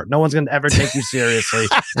Civil War. No one's going to ever take you seriously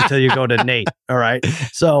until you go to Nate. All right.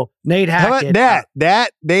 So Nate Hackett. Nat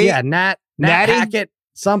Hackett.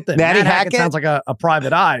 Something. Natty Nat Hackett sounds like a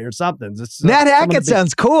private eye or something. Nat Hackett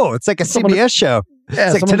sounds cool. It's like a CBS show.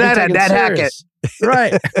 Yeah, it's like tonight on Nat Hackett.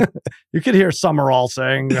 Right. You could hear Summerall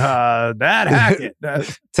saying, Nat Hackett.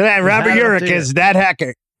 Tonight, Robert Urich is Nat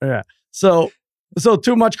Hackett. Yeah. So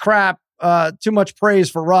too much crap, too much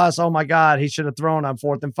praise for Russ. Oh my God, he should have thrown on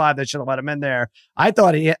 4th and 5. They should have let him in there. I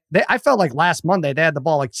felt like last Monday they had the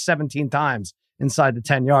ball like 17 times inside the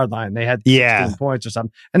 10-yard line. They had 16 points or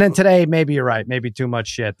something. And then today, maybe you're right. Maybe too much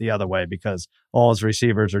shit the other way because all his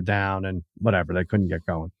receivers are down and whatever. They couldn't get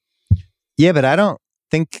going. Yeah, but I don't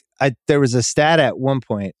think there was a stat at one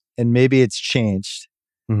point, and maybe it's changed.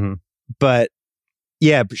 Mm-hmm. But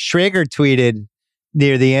yeah, Schrager tweeted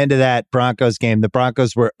near the end of that Broncos game, the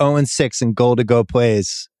Broncos were 0-6 in goal-to-go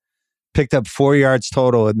plays, picked up 4 yards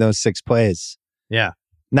total in those 6 plays. Yeah.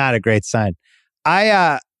 Not a great sign.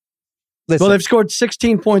 Listen. Well, they've scored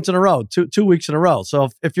 16 points in a row, two weeks in a row. So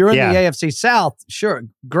if you're in the AFC South, sure,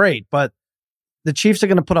 great. But the Chiefs are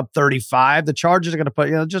going to put up 35. The Chargers are going to put,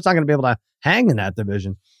 just not going to be able to hang in that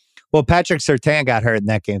division. Well, Patrick Surtain got hurt in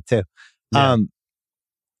that game too. Yeah.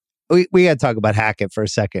 We got to talk about Hackett for a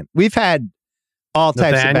second. We've had all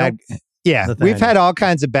types of bad. Yeah, we've had all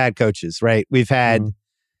kinds of bad coaches, right? We've had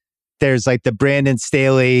there's like the Brandon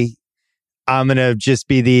Staley I'm going to just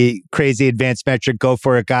be the crazy advanced metric, go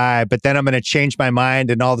for it guy. But then I'm going to change my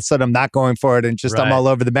mind and all of a sudden I'm not going for it and just I'm all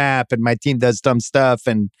over the map and my team does dumb stuff.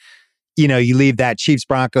 And, you know, you leave that Chiefs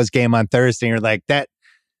Broncos game on Thursday and you're like, that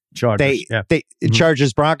Chargers,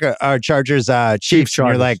 Chargers Broncos or Chargers Chiefs. And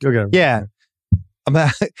you're like, yeah, I'm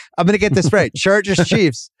going to get this right. Chargers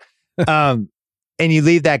Chiefs. And you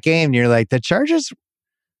leave that game and you're like, the Chargers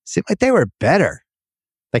seemed like they were better.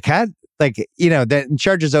 The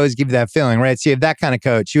Chargers always give you that feeling, right? So you have that kind of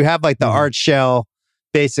coach. You have like the Art Shell,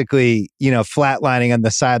 basically, flatlining on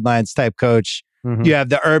the sidelines type coach. Mm-hmm. You have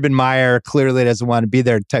the Urban Meyer, clearly doesn't want to be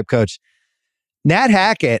there type coach. Nat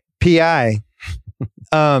Hackett, PI,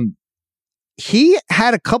 he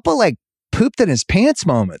had a couple like pooped in his pants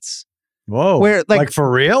moments. Whoa. Where like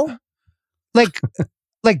for real?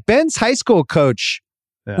 Like Ben's high school coach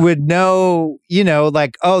would know,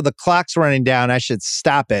 oh, the clock's running down. I should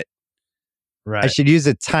stop it. Right. I should use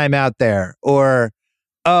a timeout there. Or,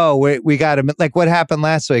 oh, we got like what happened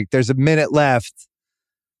last week. There's a minute left.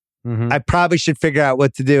 Mm-hmm. I probably should figure out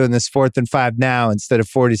what to do in this 4th and 5 now instead of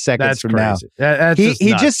 40 seconds from crazy. Now.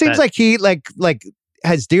 He just seems like he like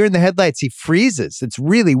has deer in the headlights. He freezes. It's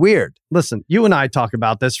really weird. Listen, you and I talk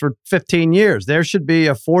about this for 15 years. There should be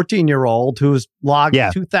a 14-year-old who's logged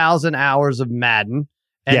 2,000 hours of Madden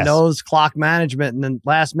and knows clock management. And then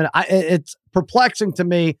last minute, it's perplexing to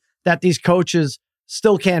me that these coaches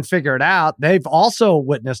still can't figure it out. They've also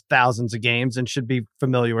witnessed thousands of games and should be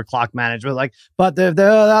familiar with clock management. But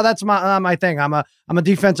that's my thing. I'm a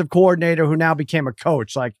defensive coordinator who now became a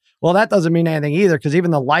coach. Well, that doesn't mean anything either, because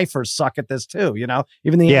even the lifers suck at this too.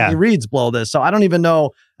 Even the Andy Reeds blow this. So I don't even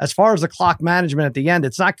know, as far as the clock management at the end,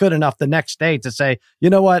 it's not good enough the next day to say,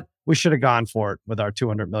 you know what, we should have gone for it with our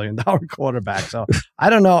 $200 million quarterback. So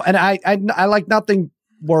I don't know, and I like nothing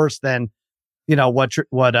worse than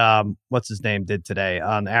what's his name did today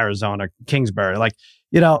on Arizona, Kingsbury.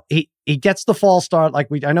 He gets the false start.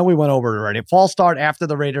 I know we went over it already. False start after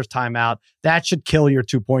the Raiders timeout. That should kill your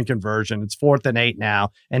 2-point conversion. It's 4th and 8 now.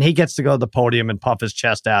 And he gets to go to the podium and puff his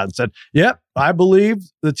chest out and said, yep, I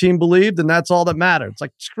believed, the team believed, and that's all that mattered. It's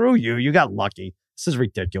like, screw you. You got lucky. This is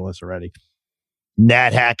ridiculous already.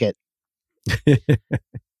 Nat Hackett. Do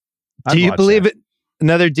you believe it?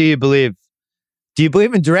 Another do you believe? Do you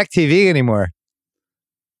believe in DirecTV anymore?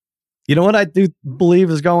 You know what I do believe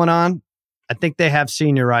is going on? I think they have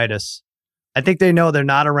senioritis. I think they know they're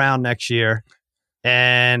not around next year.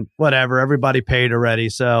 And whatever, everybody paid already.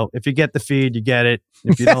 So if you get the feed, you get it.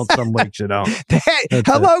 If you don't, some weeks you don't.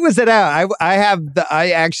 How long was it out?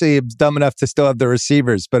 I actually am dumb enough to still have the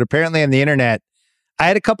receivers, but apparently on the internet, I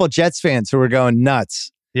had a couple Jets fans who were going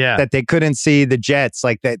nuts. Yeah. That they couldn't see the Jets,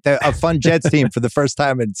 like a fun Jets team for the first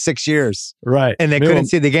time in 6 years. Right. And they couldn't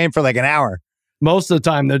see the game for like an hour. Most of the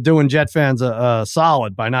time, they're doing Jet fans a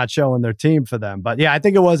solid by not showing their team for them. But yeah, I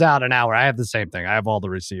think it was out an hour. I have the same thing. I have all the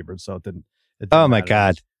receivers, so it didn't oh my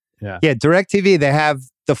God. Yeah. DirecTV, they have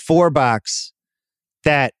the 4-box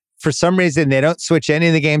that for some reason they don't switch any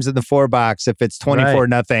of the games in the 4-box if it's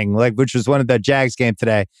 24-0, which was one of the Jags game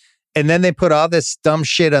today. And then they put all this dumb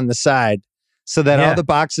shit on the side so that all the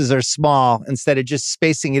boxes are small instead of just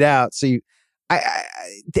spacing it out. So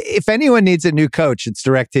if anyone needs a new coach, it's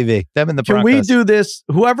DirecTV. Them and the Broncos. Can we do this?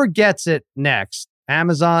 Whoever gets it next,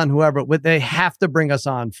 Amazon, whoever, they have to bring us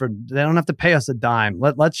on they don't have to pay us a dime.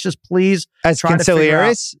 Let's just please as try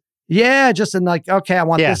conciliaries. Just in okay, I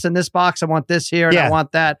want this in this box. I want this here and I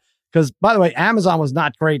want that. Because by the way, Amazon was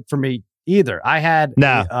not great for me either. I had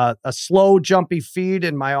a slow, jumpy feed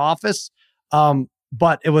in my office,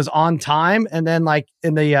 but it was on time. And then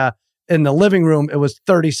in the living room, it was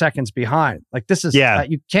 30 seconds behind. This is,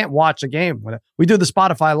 you can't watch a game. We do the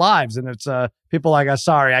Spotify lives and it's people like,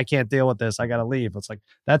 sorry, I can't deal with this. I got to leave. It's like,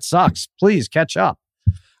 that sucks. Please catch up.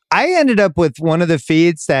 I ended up with one of the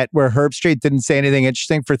feeds where Herb Street didn't say anything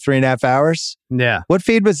interesting for 3.5 hours. Yeah. What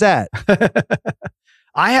feed was that?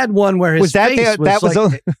 I had one where his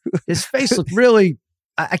face looked really,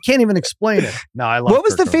 I can't even explain it. No, I love What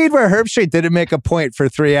was the feed where Herb Street didn't make a point for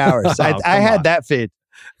 3 hours? I had that feed.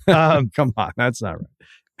 Come on, that's not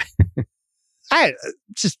right. I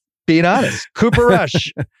just being honest. Cooper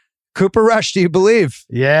Rush. Cooper Rush, do you believe?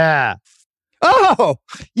 Yeah. Oh,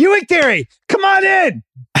 Ewing Theory, come on in.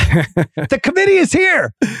 The committee is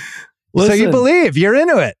here. Listen, so you believe, you're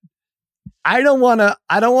into it. I don't want to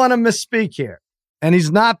misspeak here. And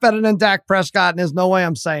he's not better than Dak Prescott, and there's no way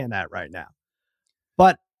I'm saying that right now.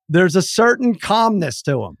 But there's a certain calmness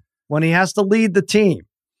to him when he has to lead the team.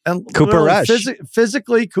 And Cooper Rush.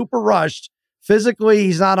 Physically, Cooper Rush. Physically,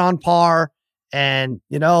 he's not on par. And,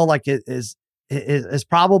 is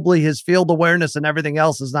probably his field awareness and everything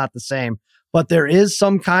else is not the same. but there is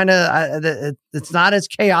some kind of, it's not as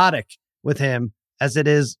chaotic with him as it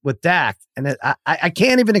is with Dak. And I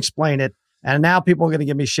can't even explain it. And now people are going to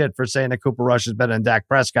give me shit for saying that Cooper Rush is better than Dak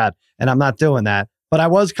Prescott. And I'm not doing that. But I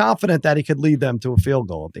was confident that he could lead them to a field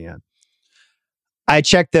goal at the end. I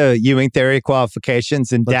checked the Ewing theory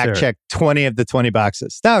qualifications, and Dak checked 20 of the 20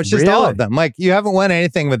 boxes. No, it's just all of them. Like, you haven't won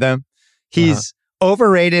anything with him. He's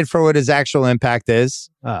overrated for what his actual impact is.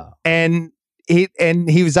 And he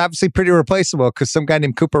was obviously pretty replaceable because some guy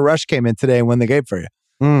named Cooper Rush came in today and won the game for you.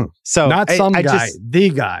 So not the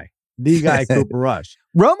guy, Cooper Rush.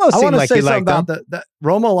 Romo seemed like he liked him.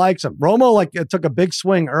 Romo likes him. Romo took a big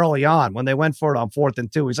swing early on when they went for it on 4th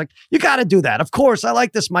and 2. He's like, you got to do that. Of course, I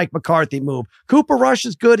like this Mike McCarthy move. Cooper Rush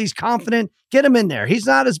is good. He's confident. Get him in there. He's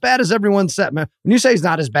not as bad as everyone said. Man, when you say he's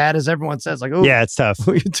not as bad as everyone says, like, oh, yeah, it's tough.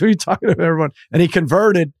 Who are you talking to everyone? And he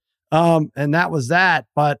converted, and that was that.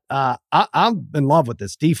 But I'm in love with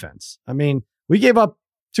this defense. I mean, we gave up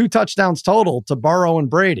 2 touchdowns total to Burrow and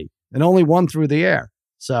Brady, and only 1 through the air.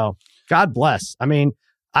 So God bless. I mean,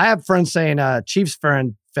 I have friends saying, Chiefs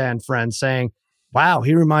fan friends saying, wow,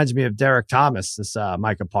 he reminds me of Derek Thomas, this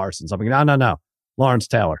Micah Parsons. I'm like, no. Lawrence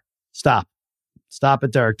Taylor. Stop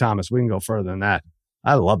at Derek Thomas. We can go further than that.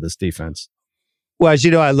 I love this defense. Well, as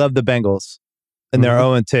you know, I love the Bengals, and they're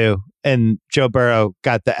 0-2, and Joe Burrow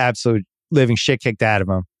got the absolute living shit kicked out of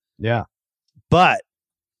him. Yeah. But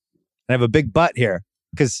I have a big but here,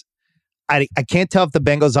 because I can't tell if the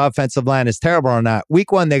Bengals offensive line is terrible or not.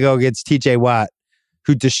 Week 1, they go against TJ Watt,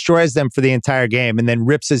 who destroys them for the entire game and then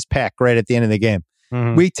rips his pec right at the end of the game.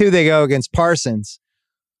 Week 2, they go against Parsons,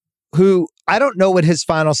 who I don't know what his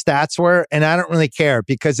final stats were, and I don't really care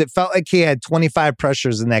because it felt like he had 25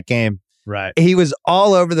 pressures in that game. Right. He was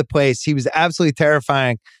all over the place. He was absolutely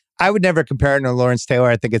terrifying. I would never compare him to Lawrence Taylor.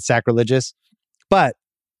 I think it's sacrilegious. But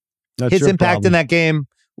his impact in that game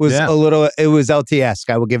was it was LT-esque.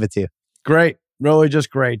 I will give it to you. Great. Really just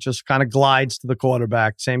great. Just kind of glides to the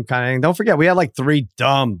quarterback. Same kind of thing. Don't forget, we had like 3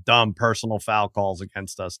 dumb personal foul calls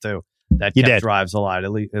against us too. That kept drives alive,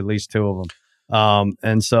 at least 2 of them.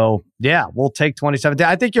 And so, yeah, we'll take 27.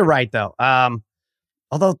 I think you're right, though.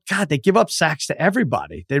 Although, God, they give up sacks to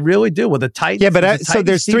everybody. They really do with the Titans. Yeah, but so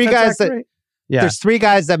there's 3 guys there's 3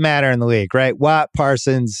 guys that matter in the league, right? Watt,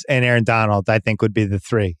 Parsons, and Aaron Donald, I think, would be the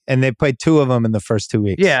 3. And they played 2 of them in the first 2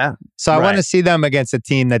 weeks. Yeah. So I want to see them against a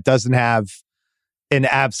team that doesn't have an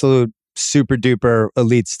absolute super duper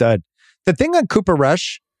elite stud. The thing on Cooper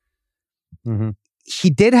Rush, he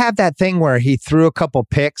did have that thing where he threw a couple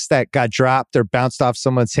picks that got dropped or bounced off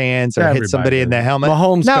someone's hands or hit somebody in the helmet.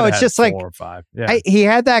 Mahomes no, it's just 4 like or 5. Yeah. He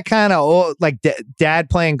had that kind of old, like dad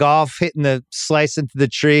playing golf, hitting the slice into the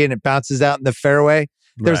tree and it bounces out in the fairway.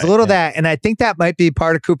 There's a little of that, and I think that might be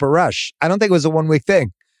part of Cooper Rush. I don't think it was a 1-week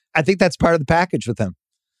thing. I think that's part of the package with him.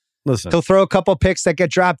 Listen, he'll throw a couple picks that get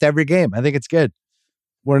dropped every game. I think it's good.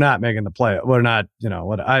 We're not making the play. We're not,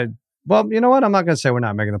 well, you know what? I'm not going to say we're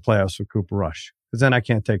not making the playoffs with Cooper Rush, because then I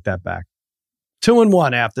can't take that back.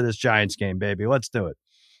 2-1 after this Giants game, baby. Let's do it.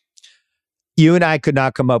 You and I could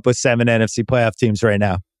not come up with 7 NFC playoff teams right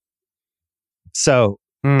now. So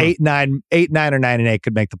 8-9 or 9-8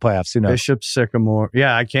 could make the playoffs. Who knows? Bishop, Sycamore.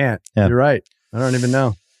 Yeah, I can't. Yeah. You're right. I don't even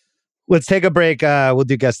know. Let's take a break. We'll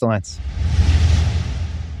do Guess the Lines.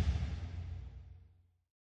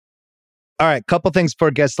 All right, couple things for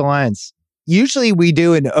Guess the Lines. Usually we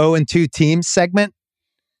do an 0-2 teams segment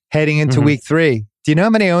heading into week 3. Do you know how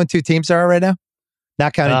many 0-2 teams there are right now?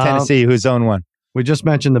 Not counting Tennessee, who's 0-1. We just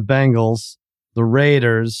mentioned the Bengals, the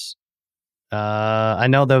Raiders. I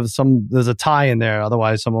know there's a tie in there.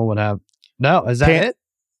 Otherwise, someone would have. No, is that it?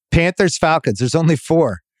 Panthers, Falcons. There's only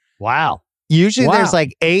 4. Wow. Usually there's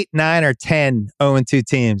like 8, 9, or 10 0-2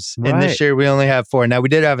 teams. Right. And this year we only have 4. Now we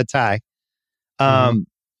did have a tie.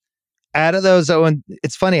 Out of those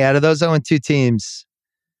it's funny, out of those 0-2 teams,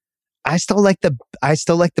 I still like the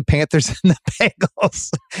Panthers and the Bengals.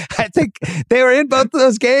 I think they were in both of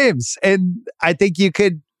those games, and I think you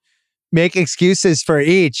could make excuses for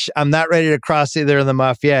each. I'm not ready to cross either of them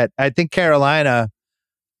off yet. I think Carolina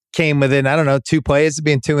came within, 2 plays of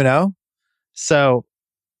being 2-0. So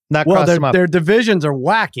not crossing them up. Their divisions are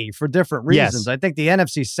wacky for different reasons. Yes. I think the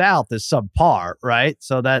NFC South is subpar, right?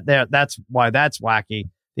 So that's why that's wacky.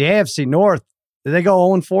 The AFC North, did they go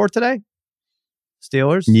 0-4 today?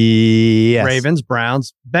 Steelers? Yes. Ravens,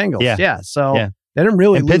 Browns, Bengals. Yeah. So they didn't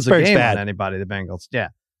really lose a game on anybody, the Bengals. Yeah.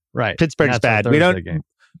 Right. Pittsburgh's bad.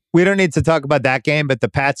 We don't need to talk about that game, but the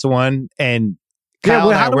Pats won, and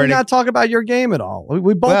how do we not talk about your game at all?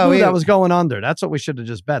 We both knew that was going under. That's what we should have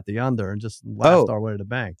just bet, the under, and just laughed our way to the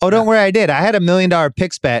bank. Oh, don't worry, I did. I had $1 million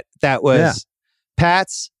picks bet that was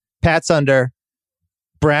Pats under,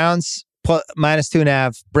 Browns minus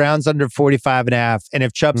 2.5. Browns under 45.5. And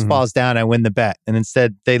if Chubb falls down, I win the bet. And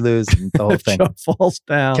instead, they lose the whole thing. Chubb falls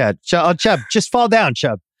down. Chubb, just fall down,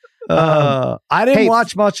 Chubb. I didn't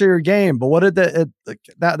watch much of your game, but what did that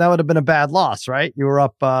would have been a bad loss, right? You were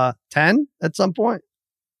up 10 at some point.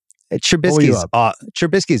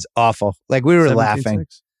 Trubisky's awful. Like we were laughing.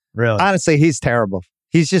 Really? Honestly, he's terrible.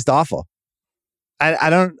 He's just awful. I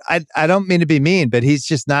don't mean to be mean, but he's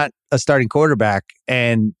just not a starting quarterback.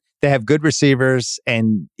 And they have good receivers,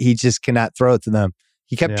 and he just cannot throw it to them.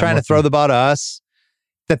 He kept trying to throw the ball to us.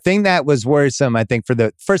 The thing that was worrisome, I think,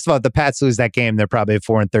 first of all, if the Pats lose that game, they're probably a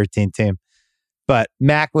 4-13 team. But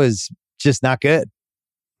Mac was just not good.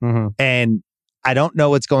 And I don't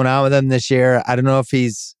know what's going on with him this year. I don't know if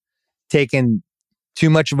he's taken too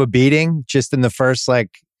much of a beating just in the first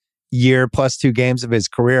year plus 2 games of his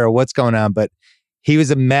career or what's going on. But he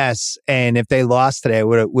was a mess. And if they lost today, it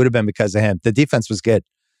would have been because of him. The defense was good.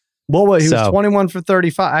 Well, he was 21 for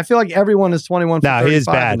 35. I feel like everyone is 21 for 35 he is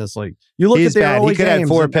bad. in this league. You look at the early games, have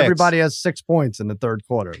 4 picks. Everybody has 6 points in the third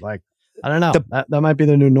quarter. Like, I don't know. That might be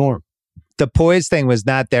the new norm. The poise thing was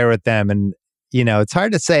not there with them. And, it's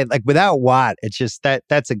hard to say. Like, without Watt, it's just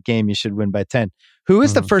that's a game you should win by 10. Who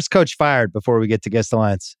is the first coach fired before we get to Guess the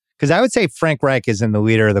Lines? Because I would say Frank Reich is in the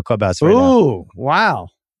leader of the clubhouse right now. Ooh, wow.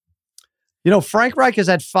 Frank Reich has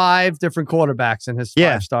had 5 different quarterbacks in his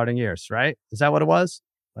 5 starting years, right? Is that what it was?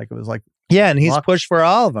 Yeah, and he's pushed for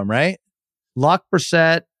all of them, right? Luck,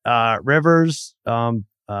 Brissett, Rivers,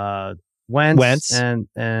 Wentz, and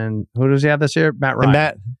who does he have this year? Matt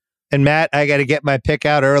Ryan. And Matt, I got to get my pick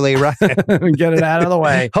out early, right? Get it out of the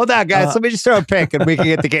way. Hold on, guys. Let me just throw a pick, and we can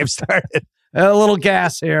get the game started. A little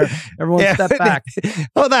gas here. Everyone step back.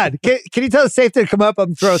 Hold on. Can you tell the safety to come up?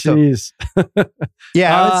 I'm throwing some.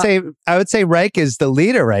 Yeah, I would say Reich is the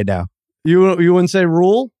leader right now. You wouldn't say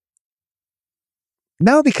Rule?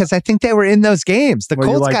 No, because I think they were in those games. The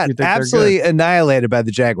Colts got absolutely annihilated by the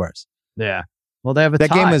Jaguars. Yeah. Well, they have that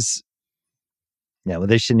game was. Yeah, well,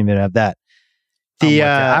 they shouldn't even have that.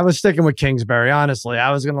 I was sticking with Kingsbury. Honestly,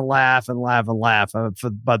 I was going to laugh and laugh and laugh,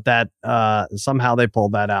 but that somehow they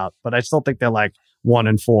pulled that out. But I still think they're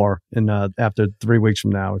 1-4 after 3 weeks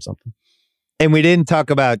from now or something. And we didn't talk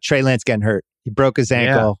about Trey Lance getting hurt. He broke his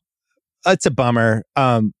ankle. Yeah. It's a bummer.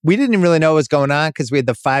 We didn't really know what was going on because we had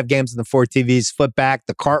the 5 games and the 4 TVs flipped back.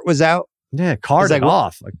 The cart was out. Yeah, cart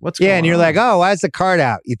off. What's going on? Yeah, and you're like, oh, why is the cart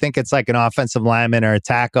out? You think it's an offensive lineman or a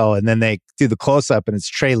tackle, and then they do the close-up, and it's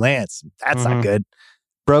Trey Lance. That's not good.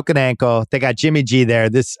 Broken ankle. They got Jimmy G there.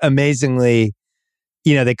 This amazingly,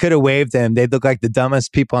 they could have waived him. They'd look like the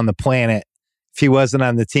dumbest people on the planet if he wasn't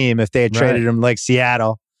on the team, if they had traded him like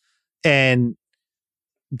Seattle. And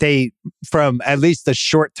they, from at least the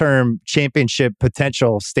short-term championship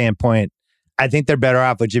potential standpoint, I think they're better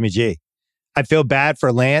off with Jimmy G. I feel bad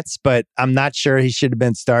for Lance, but I'm not sure he should have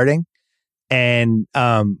been starting. And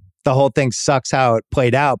the whole thing sucks how it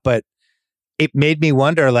played out. But it made me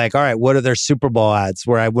wonder, all right, what are their Super Bowl odds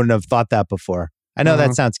where I wouldn't have thought that before? I know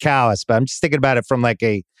that sounds callous, but I'm just thinking about it from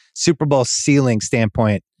a Super Bowl ceiling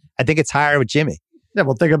standpoint. I think it's higher with Jimmy. Yeah,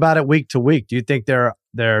 well, think about it week to week. Do you think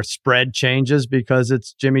their spread changes because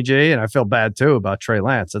it's Jimmy G? And I feel bad, too, about Trey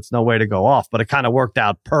Lance. That's no way to go off, but it kind of worked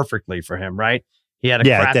out perfectly for him, right? He had a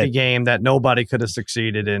crappy game that nobody could have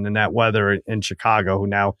succeeded in that weather in Chicago, who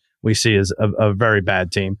now we see is a very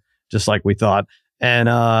bad team, just like we thought. And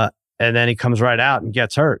then he comes right out and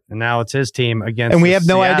gets hurt. And now it's his team against And we have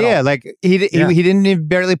no Seattle. idea. He didn't even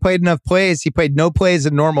barely play enough plays. He played no plays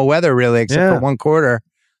in normal weather, really, except for 1 quarter.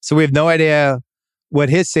 So we have no idea what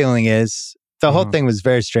his ceiling is. The whole thing was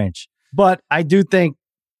very strange. But I do think,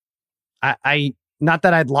 I not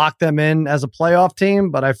that I'd lock them in as a playoff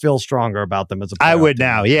team, but I feel stronger about them as a playoff I would team.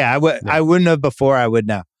 now. Yeah, I would. Yeah. I wouldn't have before. I would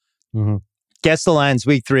now. Guess the Lines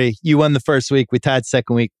week 3. You won the first week. We tied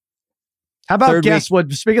second week. How about guess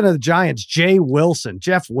what? Speaking of the Giants,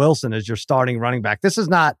 Jeff Wilson is your starting running back. There's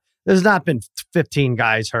not been 15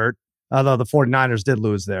 guys hurt, although the 49ers did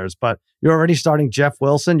lose theirs. But you're already starting Jeff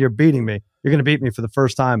Wilson. You're beating me. You're going to beat me for the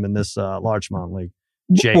first time in this Largemont League.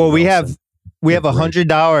 We have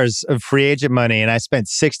 $100 of free agent money, and I spent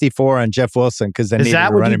 $64 on Jeff Wilson because I needed a running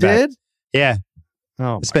back. Is that what you did? Yeah.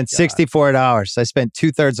 Oh, I spent $64. I spent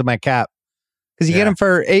 2/3 of my cap because you get him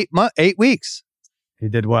for 8 weeks. He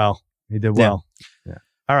did well. Yeah.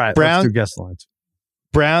 All right. Let's do guess lines.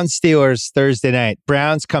 Browns Steelers Thursday night.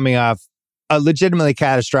 Browns coming off a legitimately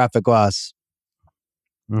catastrophic loss.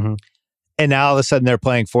 And now all of a sudden they're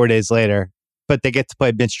playing 4 days later, but they get to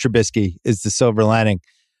play Mitch Trubisky is the silver lining.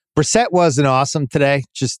 Brissett wasn't awesome today,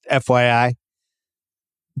 just FYI.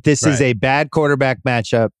 This is a bad quarterback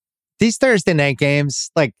matchup. These Thursday night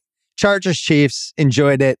games, Chargers Chiefs,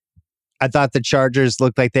 enjoyed it. I thought the Chargers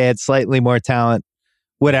looked like they had slightly more talent.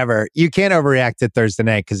 Whatever. You can't overreact to Thursday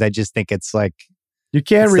night because I just think it's like you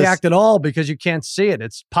can't react at all because you can't see it.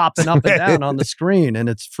 It's popping up and down on the screen and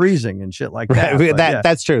it's freezing and shit like that. Right. But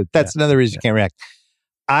That's true. That's another reason you can't react.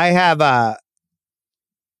 I have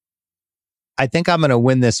I think I'm going to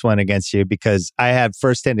win this one against you because I have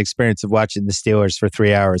firsthand experience of watching the Steelers for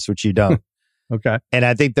 3 hours, which you don't. Okay. And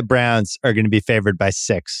I think the Browns are going to be favored by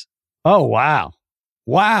 6. Oh, wow.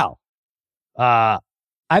 Wow. I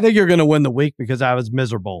think you're going to win the week because I was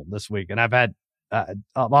miserable this week. And I've had,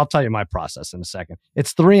 I'll tell you my process in a second.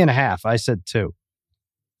 It's 3.5. I said 2.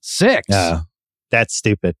 6. No, that's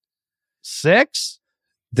stupid. 6?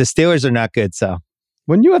 The Steelers are not good, so.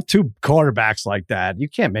 When you have 2 quarterbacks like that, you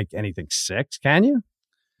can't make anything 6, can you?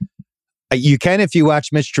 You can if you watch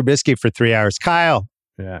Mitch Trubisky for 3 hours. Kyle,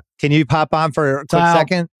 can you pop on for a quick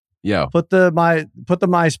second? Yeah. Put the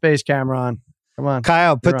MySpace camera on. Come on.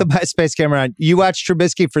 Kyle, put the MySpace camera on. You watched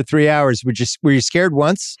Trubisky for 3 hours. Were you scared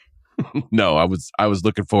once? No, I was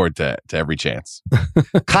looking forward to every chance.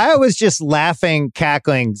 Kyle was just laughing,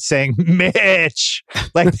 cackling, saying, Mitch.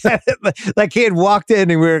 Like he had walked in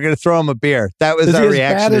and we were going to throw him a beer. That was our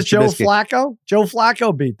reaction. As bad as Joe Trubisky. Flacco? Joe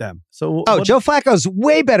Flacco beat them. So Joe Flacco's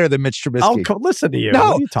way better than Mitch Trubisky. Oh, listen to you.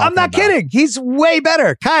 No, I'm not kidding. He's way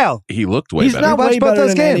better. Kyle. He looked way He's better. not way both better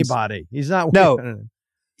those than games. anybody. He's not No. better than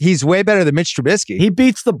He's way better than Mitch Trubisky. He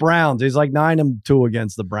beats the Browns. He's like 9-2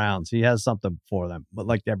 against the Browns. He has something for them, but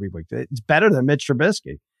like every week, it's better than Mitch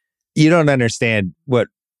Trubisky. You don't understand what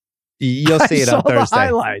you'll see it on Thursday. The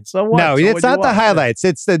highlights. So what? No, so it's not the highlights.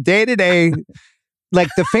 It's the day-to-day. Like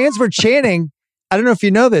the fans were chanting. I don't know if you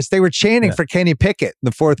know this. They were chanting for Kenny Pickett in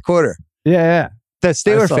the fourth quarter. Yeah. The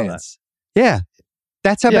Steelers fans. That. Yeah.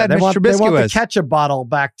 That's how bad Mitch Trubisky was. They want the ketchup bottle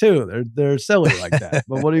back too. They're silly like that.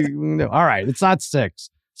 But what do you do? All right, it's not 6.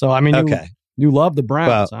 So I mean, you love the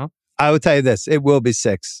Browns, huh? I will tell you this: it will be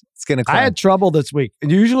 6. It's going to climb. I had trouble this week.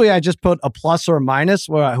 And usually, I just put a plus or a minus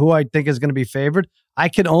who I think is going to be favored. I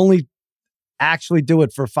can only actually do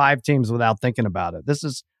it for 5 teams without thinking about it.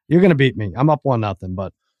 You're going to beat me. I'm up 1-0,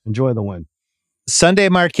 but enjoy the win. Sunday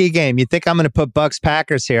marquee game. You think I'm going to put Bucks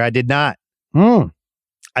Packers here? I did not.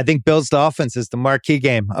 I think Bills Dolphins is the marquee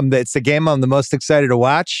game. It's the game I'm the most excited to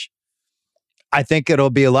watch. I think it'll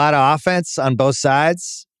be a lot of offense on both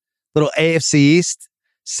sides. Little AFC East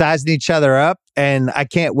sizing each other up, and I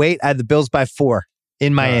can't wait. I had the Bills by 4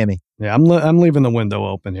 in Miami. Yeah, I'm leaving the window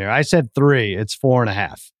open here. I said 3. It's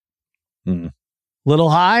 4.5. Little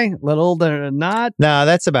high, little not. No,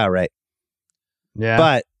 that's about right. Yeah,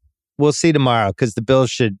 but we'll see tomorrow because the Bills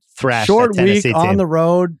should thrash short that Tennessee week team. on the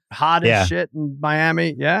road, hot as shit in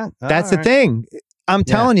Miami. Yeah, that's the thing. I'm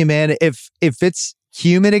telling you, man. If it's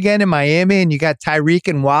humid again in Miami and you got Tyreek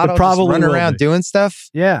and Waddle just running around doing stuff,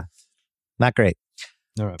 not great.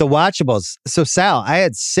 Right. The watchables. So Sal, I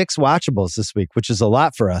had 6 watchables this week, which is a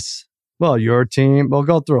lot for us. Well, your team. We'll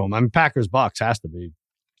go through them. I mean, Packers Bucks has to be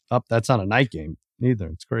up. That's not a night game either.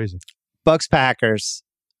 It's crazy. Bucks Packers.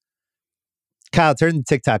 Kyle, turn the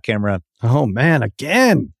TikTok camera on. Oh man,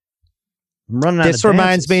 again. I'm running out of This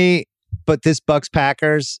reminds me, but this Bucks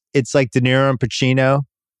Packers, it's like De Niro and Pacino,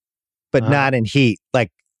 but not in Heat.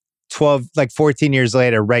 Like 14 years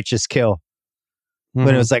later, Righteous Kill.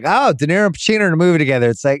 When it was like, oh, De Niro and Pacino in a movie together.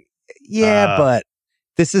 It's like, but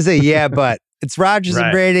this is a but. It's Rodgers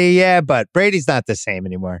and Brady, but Brady's not the same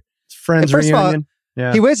anymore. It's Friends reunion.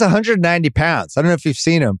 He weighs 190 pounds. I don't know if you've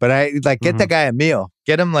seen him, but get that guy a meal.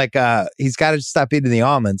 Get him he's got to stop eating the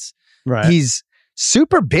almonds. Right. He's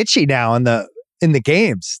super bitchy now in the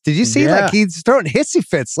games. Did you see he's throwing hissy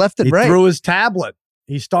fits left and right? He threw his tablet.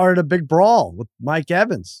 He started a big brawl with Mike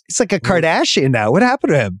Evans. It's like a Kardashian now. What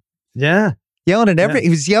happened to him? Yeah. Yelling at he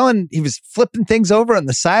was yelling. He was flipping things over on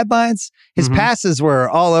the sidelines. His passes were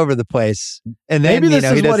all over the place. And then maybe this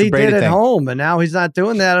is what he did at thing. home, and now he's not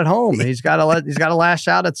doing that at home. And he's got to lash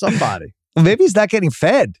out at somebody. Well, maybe he's not getting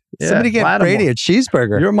fed. Yeah, Somebody get Lattimore. Brady a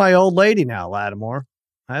cheeseburger. You're my old lady now, Lattimore.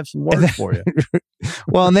 I have some words for you.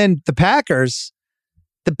 Well, and then the Packers,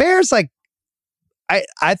 the Bears,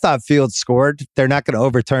 I thought Fields scored. They're not going to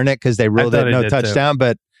overturn it because they ruled it no touchdown. Too.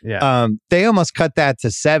 But they almost cut that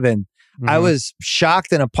to 7. I was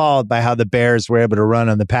shocked and appalled by how the Bears were able to run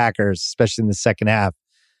on the Packers, especially in the second half.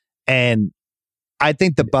 And I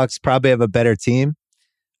think the Bucks probably have a better team.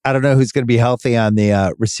 I don't know who's going to be healthy on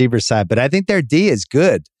the receiver side, but I think their D is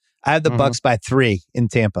good. I have the Bucks by 3 in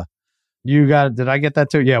Tampa. You got it. Did I get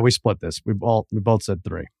that too? Yeah, we split this. We both said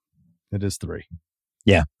 3. It is 3.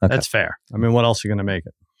 Yeah. Okay. That's fair. I mean, what else are you going to make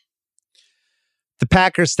it? The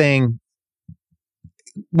Packers thing,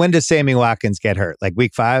 when does Sammy Watkins get hurt? Like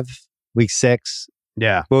week 5? Week 6?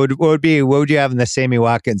 Yeah. What would you have in the Sammy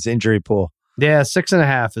Watkins injury pool? Yeah,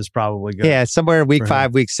 6.5 is probably good. Yeah, somewhere in week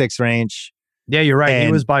 5, week 6 range. Yeah, you're right.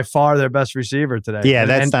 He was by far their best receiver today. Yeah,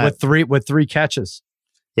 and not with three catches.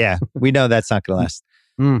 Yeah, we know that's not going to last.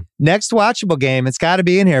 Next watchable game, it's got to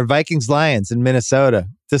be in here. Vikings-Lions in Minnesota.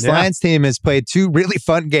 This Lions team has played 2 really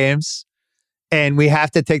fun games, and we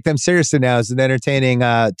have to take them seriously now as an entertaining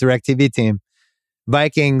DirecTV team.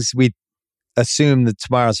 Vikings, we assume that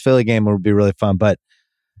tomorrow's Philly game will be really fun, but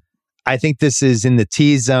I think this is in the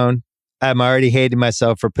tease zone. I'm already hating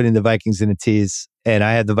myself for putting the Vikings in a tease, and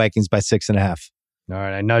I had the Vikings by 6.5. All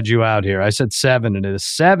right, I nudge you out here. I said 7, and it is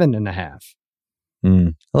 7.5.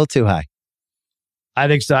 A little too high. I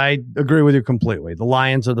think so. I agree with you completely. The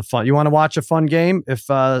Lions are the fun. You want to watch a fun game? If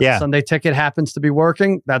Sunday ticket happens to be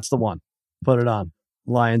working, that's the one. Put it on.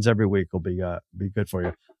 Lions every week will be good for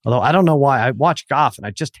you. Although I don't know why. I watch Goff and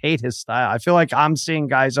I just hate his style. I feel like I'm seeing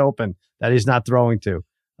guys open that he's not throwing to.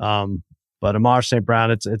 But Amar St.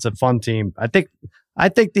 Brown, it's a fun team. I think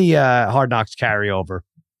the Hard Knocks carryover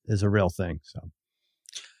is a real thing. So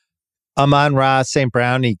Amon-Ra St.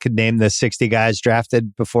 Brown, he could name the 60 guys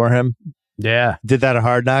drafted before him. Yeah. Did that at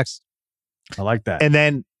Hard Knocks. I like that. And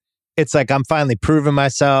then it's like, I'm finally proving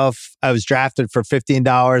myself. I was drafted for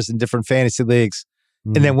 $15 in different fantasy leagues.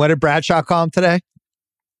 And then what did Bradshaw call him today?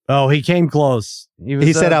 Oh, he came close.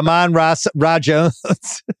 He said Amon-Ra Jones.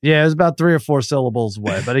 Yeah, it was about 3 or 4 syllables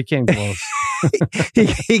away, but he came close.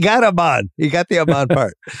 he got Amon. He got the Amon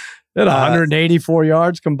part. At 184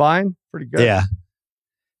 yards combined. Pretty good. Yeah.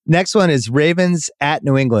 Next one is Ravens at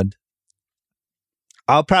New England.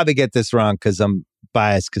 I'll probably get this wrong because I'm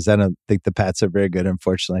biased because I don't think the Pats are very good,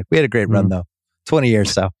 unfortunately. We had a great run, though. 20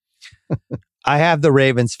 years, so. I have the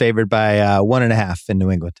Ravens favored by 1.5 in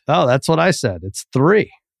New England. Oh, that's what I said. It's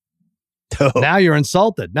 3. Oh. Now you're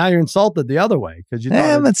insulted. Now you're insulted the other way because you.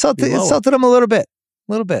 I'm insulted them a little bit.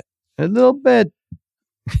 A little bit.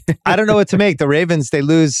 I don't know what to make. The Ravens, they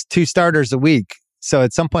lose 2 starters a week. So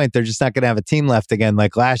at some point, they're just not going to have a team left again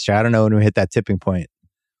like last year. I don't know when we hit that tipping point.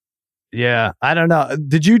 Yeah, I don't know.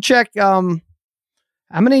 Did you check how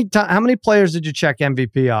many players did you check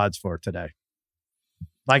MVP odds for today?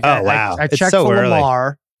 Like, wow. I checked for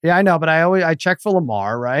Lamar. Yeah, I know, but I check for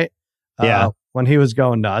Lamar, right? Yeah. When he was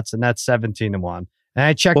going nuts, and that's 17-1. And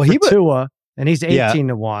I checked for Tua, and he's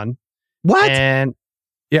 18-1. What? And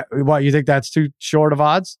yeah, what, you think that's too short of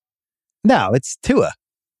odds? No, it's Tua.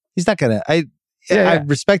 He's not gonna. I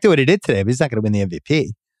respected what he did today, but he's not gonna win the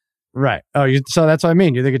MVP. Right. Oh, so that's what I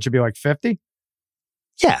mean. You think it should be like 50?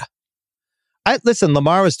 Yeah. Listen,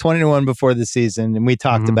 Lamar was 20-1 before the season, and we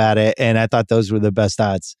talked about it, and I thought those were the best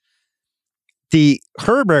odds. The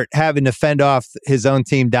Herbert having to fend off his own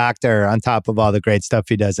team doctor on top of all the great stuff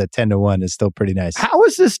he does at 10-1 is still pretty nice. How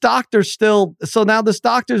is this doctor still? So now this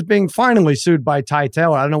doctor's being finally sued by Ty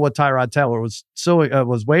Taylor. I don't know what Tyrod Taylor was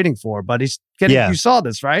waiting for, but he's getting. Yeah. You saw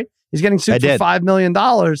this, right? He's getting sued for $5 million,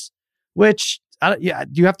 which do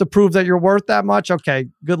you have to prove that you're worth that much? Okay,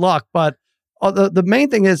 good luck. But the main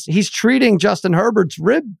thing is he's treating Justin Herbert's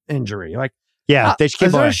rib injury. Like, they should keep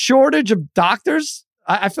is there a shortage of doctors?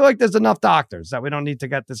 I feel like there's enough doctors that we don't need to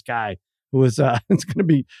get this guy who is it's going to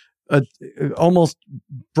be almost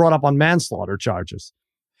brought up on manslaughter charges.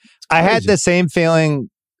 I had the same feeling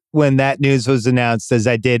when that news was announced as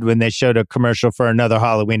I did when they showed a commercial for another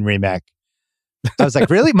Halloween remake. I was like,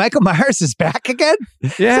 really? Michael Myers is back again?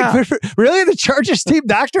 Yeah. Like, really? The Chargers team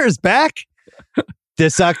doctor is back?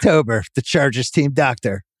 This October, the Chargers team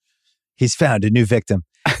doctor. He's found a new victim.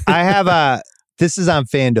 I have this is on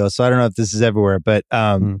FanDuel, so I don't know if this is everywhere, but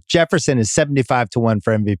Jefferson is 75-1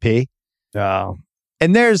 for MVP. Oh.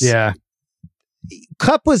 And there's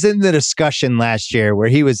Kupp was in the discussion last year where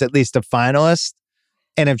he was at least a finalist.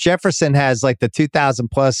 And if Jefferson has like the 2,000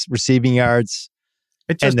 plus receiving yards,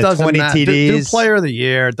 it just and the doesn't 20 matter. TDs. Do player of the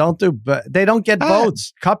year. They don't get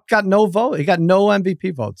votes. Kupp got no vote. He got no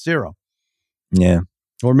MVP votes. 0. Yeah.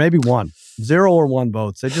 Or maybe 1. 0 or 1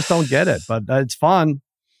 votes. They just don't get it, but it's fun.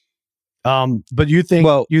 But you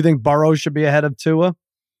think Burrow should be ahead of Tua?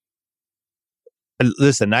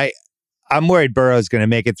 Listen, I'm worried Burrow's going to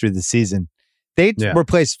make it through the season. They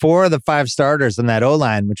replaced 4 of the 5 starters on that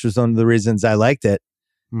O-line, which was one of the reasons I liked it.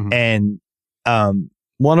 And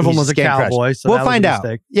one of them was a Cowboy. So we'll find out.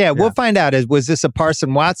 Yeah, we'll find out. Was this a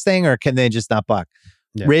Parson Watts thing, or can they just not block?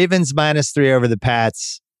 Yeah. Ravens -3 over the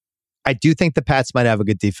Pats. I do think the Pats might have a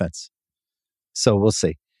good defense. So we'll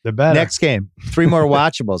see. They're better. Next game, 3 more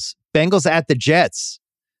watchables. Bengals at the Jets.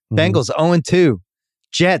 Bengals 0-2.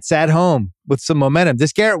 Jets at home with some momentum.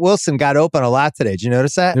 This Garrett Wilson got open a lot today. Did you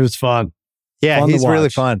notice that? It was fun. Yeah, he's really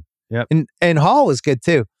fun. Yep. And Hall was good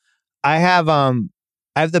too. I have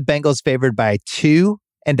I have the Bengals favored by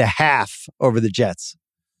 2.5 over the Jets.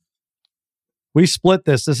 We split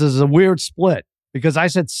this. This is a weird split because I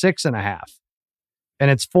said 6.5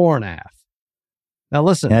 and it's 4.5. Now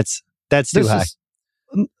listen, that's too high.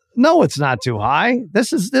 No, it's not too high.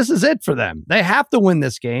 This is it for them. They have to win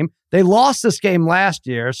this game. They lost this game last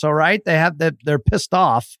year, so right? They're pissed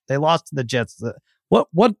off. They lost to the Jets.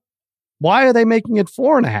 Why are they making it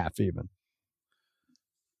 4.5 even?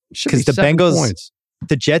 Because the Bengals points.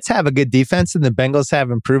 The Jets have a good defense and the Bengals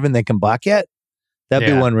haven't proven they can block yet. That'd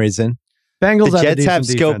be one reason. Bengals the Jets have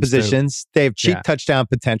skill positions. They have cheap touchdown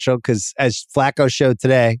potential because as Flacco showed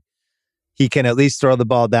today, he can at least throw the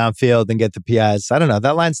ball downfield and get the PIs. I don't know.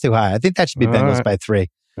 That line's too high. I think that should be Bengals by 3.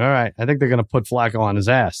 All right. I think they're going to put Flacco on his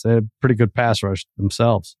ass. They have a pretty good pass rush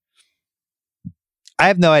themselves. I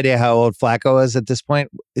have no idea how old Flacco is at this point.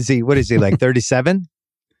 What is he, like 37?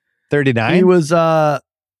 39? He was, I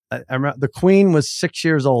remember the Queen was 6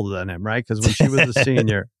 years older than him, right? Because when she was a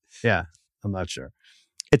senior, I'm not sure.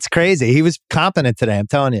 It's crazy. He was competent today. I'm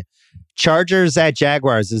telling you. Chargers at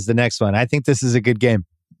Jaguars is the next one. I think this is a good game.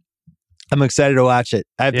 I'm excited to watch it.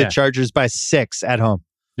 I have the Chargers by 6 at home.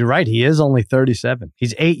 You're right. He is only 37.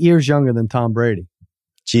 He's 8 years younger than Tom Brady.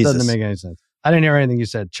 Jesus. Doesn't make any sense. I didn't hear anything you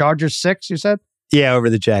said. Chargers 6, you said? Yeah, over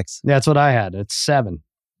the Jacks. Yeah, that's what I had. It's 7.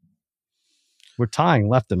 We're tying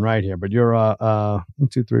left and right here, but you're 1,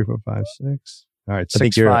 2, 3, 4, 5, 6. All right,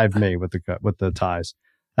 6-5 me with the ties.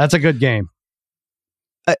 That's a good game.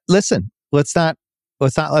 Listen, let's not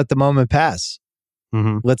let the moment pass.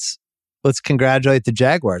 Mm-hmm. Let's congratulate the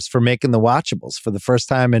Jaguars for making the watchables for the first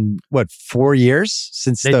time in 4 years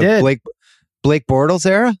since the Blake Bortles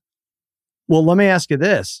era. Well, let me ask you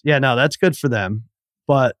this. Yeah, no, that's good for them.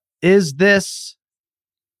 But is this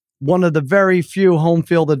one of the very few home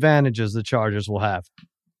field advantages the Chargers will have?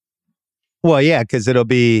 Well, yeah, because there's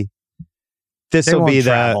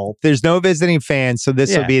no visiting fans, so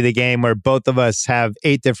this will be the game where both of us have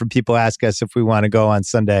 8 different people ask us if we want to go on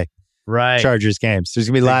Sunday. Right. Chargers games. There's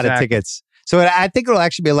going to be a lot of tickets. So I think it'll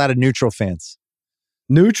actually be a lot of neutral fans.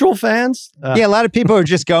 Neutral fans? Yeah, a lot of people are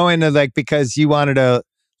just going to because you wanted to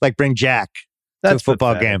bring Jack to a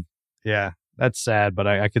football game. Yeah, that's sad, but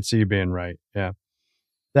I could see you being right. Yeah.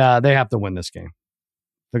 They have to win this game.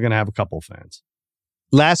 They're going to have a couple of fans.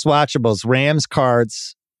 Last watchables, Rams,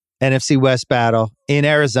 Cards, NFC West battle in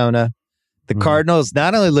Arizona. The Cardinals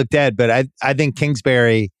not only look dead, but I think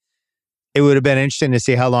Kingsbury, it would have been interesting to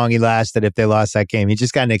see how long he lasted if they lost that game. He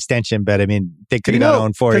just got an extension, but I mean, they could have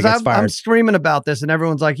got 0-4. He gets fired. I'm screaming about this, and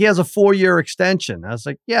everyone's like, he has a 4-year extension. I was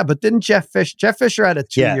like, yeah, but didn't Jeff Fisher had a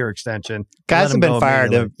 2-year extension? Guys have been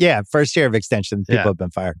fired. First year of extension, people have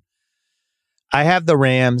been fired. I have the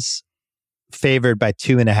Rams favored by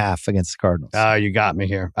 2.5 against the Cardinals. Oh, you got me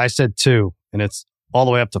here. I said 2, and it's all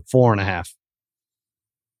the way up to 4.5.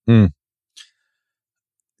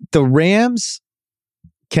 The Rams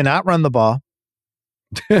cannot run the ball.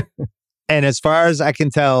 And as far as I can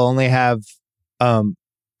tell, only have 2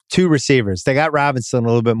 receivers. They got Robinson a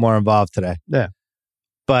little bit more involved today. Yeah.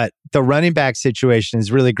 But the running back situation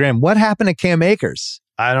is really grim. What happened to Cam Akers?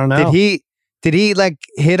 I don't know. Did he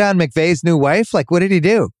hit on McVay's new wife? What did he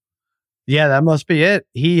do? Yeah, that must be it.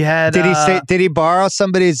 He had. Did he borrow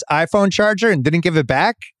somebody's iPhone charger and didn't give it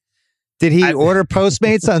back? Did he order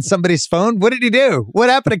Postmates on somebody's phone? What did he do? What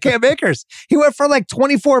happened to Cam Akers? He went for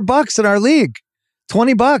 $24 in our league.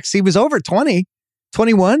 $20. He was over 20.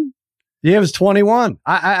 21? Yeah, it was 21.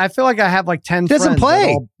 I feel like I have 10 Doesn't friends play. that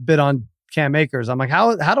all bid on Cam Akers. I'm like,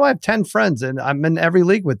 how do I have 10 friends and I'm in every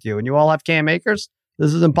league with you and you all have Cam Akers?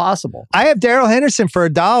 This is impossible. I have Darrell Henderson for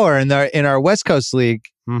 $1 in our West Coast league.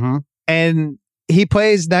 Mm-hmm. And he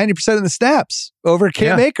plays 90% of the snaps over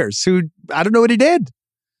Cam Akers, who I don't know what he did.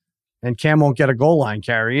 And Cam won't get a goal line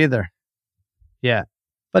carry either. Yeah.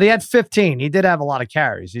 But he had 15. He did have a lot of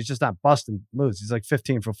carries. He's just not busting moves. He's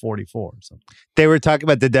 15 for 44 or something. They were talking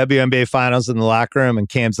about the WNBA finals in the locker room, and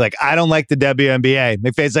Cam's like, I don't like the WNBA.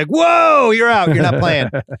 McVay's like, whoa, you're out. You're not playing.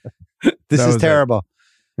 This is terrible.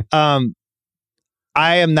 I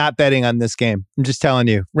am not betting on this game. I'm just telling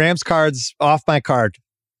you. Rams Cards off my card.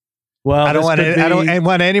 Well, I don't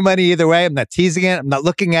want any money either way. I'm not teasing it. I'm not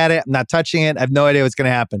looking at it. I'm not touching it. I have no idea what's going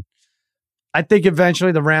to happen. I think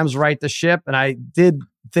eventually the Rams right the ship, and I did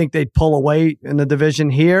think they'd pull away in the division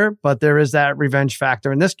here, but there is that revenge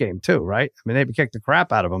factor in this game too, right? I mean, they kicked the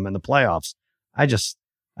crap out of them in the playoffs. I just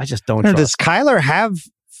don't trust. Does Kyler have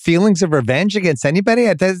feelings of revenge against anybody?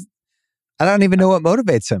 I don't even know what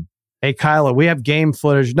motivates him. Hey, Kyler, we have game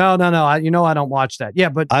footage. No. I don't watch that. Yeah,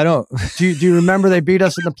 but I don't. do you remember they beat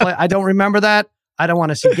us in the play? I don't remember that. I don't want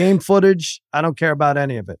to see game footage. I don't care about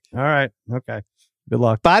any of it. All right. Okay. Good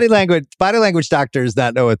luck. Body language doctor does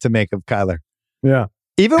not know what to make of Kyler. Yeah.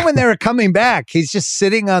 Even when they were coming back, he's just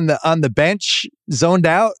sitting on the bench, zoned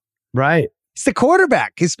out. Right. He's the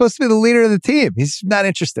quarterback. He's supposed to be the leader of the team. He's not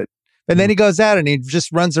interested. And then he goes out and he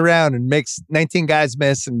just runs around and makes 19 guys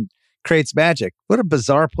miss and creates magic. What a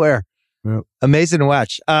bizarre player. Yep. Amazing to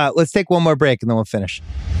watch. Let's take one more break and then we'll finish.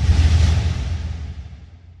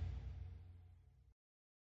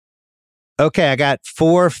 Okay, I got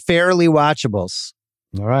 4 fairly watchables.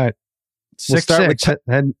 All right. We'll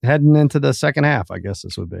 6-6 heading into the second half, I guess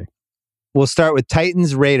this would be. We'll start with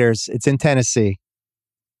Titans Raiders. It's in Tennessee.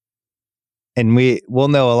 And we'll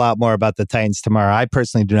know a lot more about the Titans tomorrow. I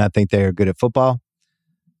personally do not think they are good at football.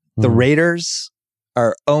 The Raiders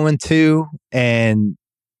are 0-2, and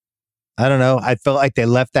I don't know. I felt like they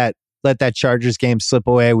let that Chargers game slip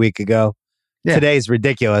away a week ago. Yeah. Today's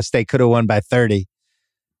ridiculous. They could have won by 30.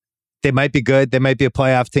 They might be good. They might be a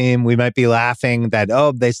playoff team. We might be laughing that,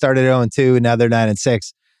 they started 0-2 and now they're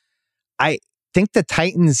 9-6. I think the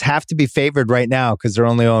Titans have to be favored right now because they're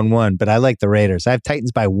only 0-1, but I like the Raiders. I have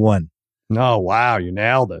Titans by 1. Oh, wow. You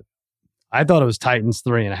nailed it. I thought it was Titans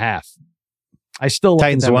 3.5. I still look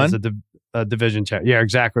Titans at them 1? as a division champ. Yeah,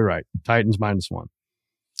 exactly right. Titans -1. I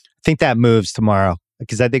think that moves tomorrow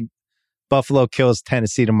because I think Buffalo kills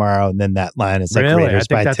Tennessee tomorrow, and then that line is like Raiders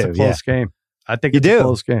by 2. I think that's a close game. I think it's a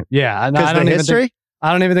close game. Yeah, I don't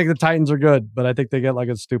even think the Titans are good, but I think they get like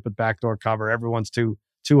a stupid backdoor cover. Everyone's too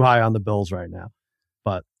high on the Bills right now.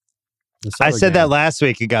 But I said that last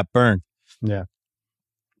week. It got burned. Yeah.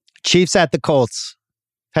 Chiefs at the Colts.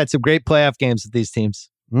 Had some great playoff games with these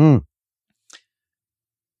teams. I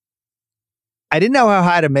didn't know how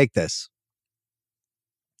high to make this.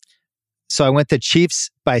 So I went to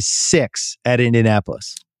Chiefs by 6 at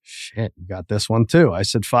Indianapolis. Shit, you got this one too. I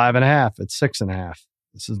said 5.5. It's 6.5.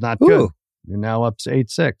 This is not good. You're now up to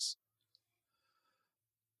 8-6.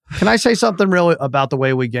 Can I say something really about the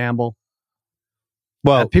way we gamble?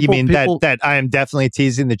 Well, you mean that I am definitely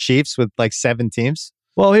teasing the Chiefs with like 7 teams?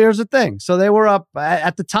 Well, here's the thing. So they were up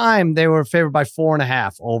at the time. They were favored by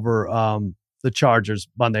 4.5 over the Chargers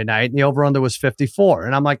Monday night, and the over/under was 54.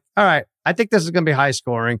 And I'm like, all right, I think this is going to be high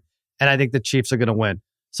scoring, and I think the Chiefs are going to win.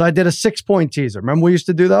 So I did a 6-point teaser. Remember we used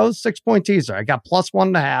to do those? 6-point teaser. I got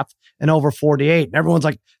 +1.5 and over 48. And everyone's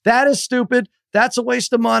like, that is stupid. That's a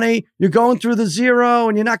waste of money. You're going through the zero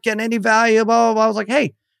and you're not getting any value. Blah, blah, blah. I was like,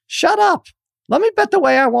 hey, shut up. Let me bet the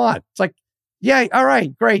way I want. It's like, yeah, all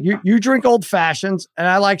right, great. You drink old fashions and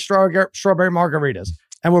I like strawberry margaritas.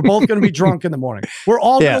 And we're both going to be drunk in the morning. We're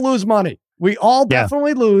all going to lose money. We all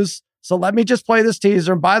definitely lose. So let me just play this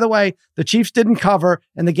teaser. And by the way, the Chiefs didn't cover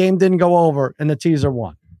and the game didn't go over and the teaser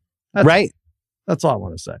won. That's all I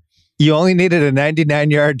want to say. You only needed a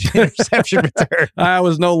 99-yard interception return. I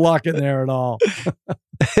was no luck in there at all.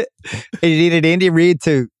 You needed Andy Reid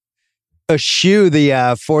to eschew the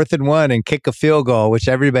 4th and 1 and kick a field goal, which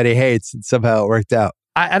everybody hates, and somehow it worked out.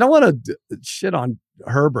 I don't want to shit on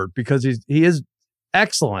Herbert because he is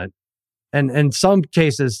excellent, and in some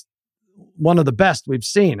cases one of the best we've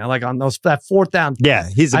seen. Like on that 4th down. Yeah,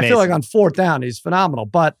 he's amazing. I feel like on 4th down he's phenomenal,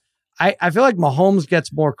 but I feel like Mahomes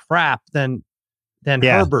gets more crap than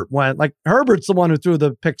Herbert went. Like Herbert's the one who threw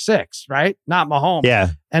the pick 6, right? Not Mahomes. Yeah.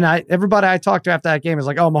 And everybody I talked to after that game is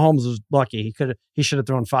like, oh, Mahomes was lucky. He should have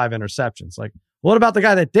thrown 5 interceptions. Like, what about the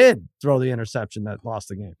guy that did throw the interception that lost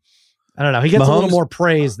the game? I don't know. He gets a little more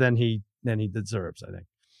praise than he deserves, I think.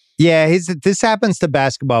 Yeah, this happens to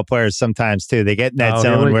basketball players sometimes too. They get in that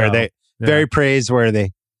zone where they very praiseworthy.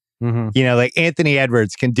 Mm-hmm. You know, like Anthony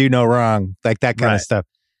Edwards can do no wrong, like that kind of stuff.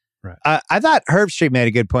 Right. I thought Herb Street made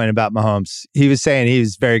a good point about Mahomes. He was saying he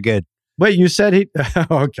was very good. Wait, you said he?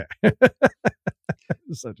 Okay.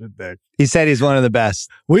 Such a dick. He said he's one of the best.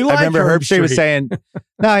 I remember Herb Street was saying,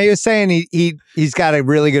 no, he was saying he's got a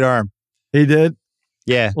really good arm. He did?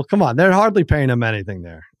 Yeah. Well, come on. They're hardly paying him anything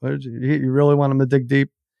there. You really want him to dig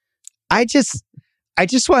deep? I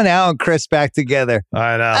just want Al and Chris back together.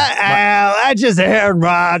 I know. I just Aaron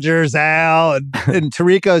Rodgers, Al, and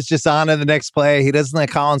Tarico's just on in the next play. He doesn't let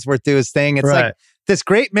Collinsworth do his thing. It's like this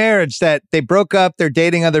great marriage that they broke up. They're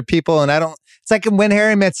dating other people, and it's like when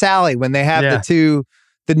Harry Met Sally, when they have the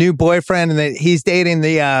new boyfriend, and he's dating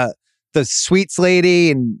the sweets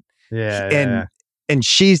lady, and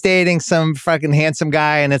she's dating some fucking handsome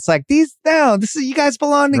guy, and it's like you guys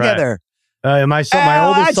belong together. My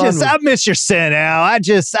oldest son. I miss your sin, Al.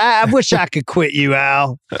 I wish I could quit you,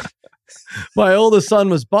 Al. My oldest son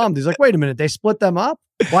was bummed. He's like, wait a minute, they split them up?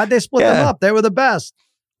 Why'd they split them up? They were the best.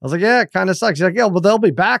 I was like, yeah, it kind of sucks. He's like, yeah, well, they'll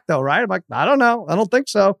be back though, right? I'm like, I don't know. I don't think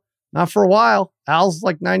so. Not for a while. Al's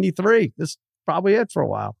like 93. This is probably it for a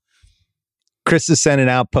while. Chris is sending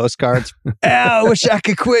out postcards. I wish I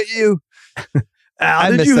could quit you.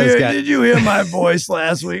 Al, did you hear my voice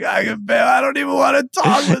last week? I don't even want to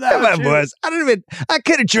talk without my you. voice. I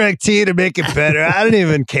could have drank tea to make it better. I don't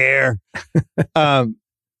even care.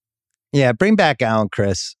 Yeah, bring back Al and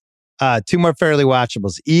Chris. 2 more fairly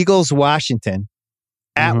watchables. Eagles, Washington,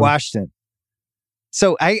 at Washington.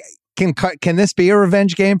 So can this be a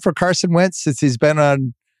revenge game for Carson Wentz since he's been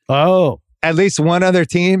on at least one other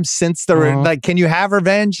team since the can you have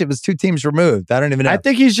revenge? It was 2 teams removed. I don't even know. I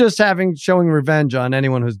think he's just showing revenge on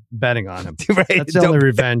anyone who's betting on him. Right. That's the only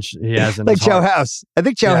revenge he has in like his Joe heart. House. I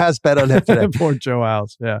think Joe House bet on him today. Poor Joe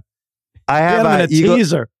House. Yeah. I have he had him in a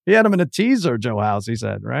teaser. He had him in a teaser, Joe House, he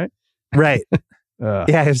said, right? Right.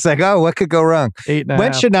 Yeah, it's like, what could go wrong? 8.5.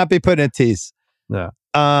 Wentz should not be put in a tease. Yeah.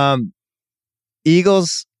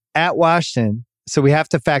 Eagles at Washington. So we have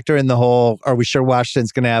to factor in the whole, are we sure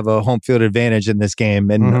Washington's going to have a home field advantage in this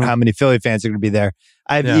game and how many Philly fans are going to be there?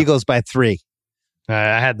 I have Eagles by 3.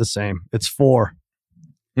 I had the same. It's 4.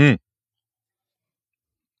 We'll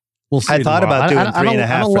see. I thought about doing 3.5.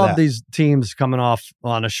 I don't love these teams coming off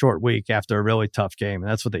on a short week after a really tough game.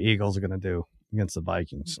 And that's what the Eagles are going to do against the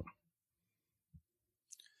Vikings. So.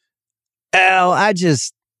 Al,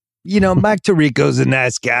 Mike Tirico's a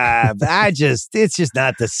nice guy. It's just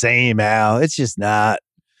not the same, Al. It's just not.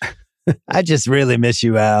 I just really miss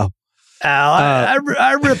you, Al. Al,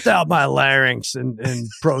 I ripped out my larynx in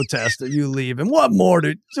protest of you leaving. What more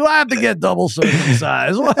do I have to get double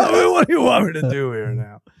circumcised? What do you want me to do here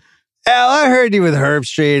now? Al, I heard you with Herb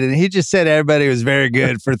Street, and he just said everybody was very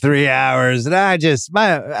good for 3 hours, and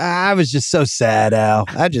I was just so sad, Al.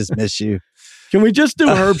 I just miss you. Can we just do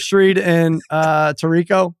Herb Street and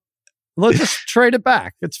Tirico? Let's just trade it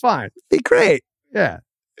back. It's fine. Be great. Yeah.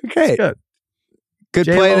 Great. Good. Good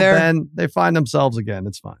play there. Ben, they find themselves again.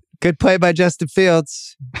 It's fine. Good play by Justin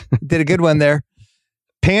Fields. Did a good one there.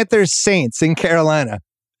 Panthers Saints in Carolina.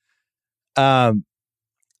 I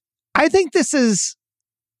think this is,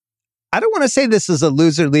 I don't want to say this is a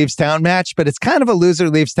loser leaves town match, but it's kind of a loser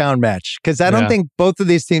leaves town match because I don't think both of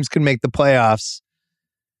these teams can make the playoffs.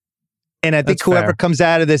 And I think whoever comes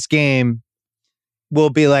out of this game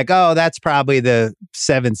will be like, oh, that's probably the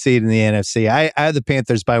 7th seed in the NFC. I have the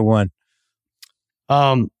Panthers by 1.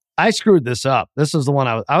 I screwed this up. This is the one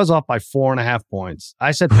I was off by 4.5 points.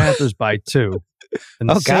 I said Panthers by 2. And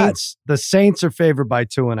the Saints are favored by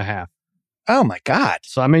 2.5. Oh my God.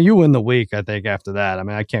 So, I mean, you win the week, I think, after that. I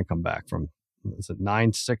mean, I can't come back from, is it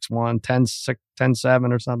 9-6-1, 10-6,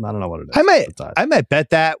 10-7 or something? I don't know what it is. I might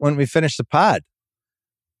bet that when we finish the pod.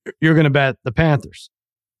 You're going to bet the Panthers.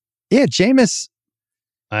 Yeah, Jameis.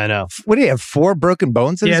 I know. What do you have? 4 broken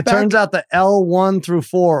bones in his back? It turns out the L1 through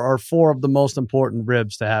 4 are 4 of the most important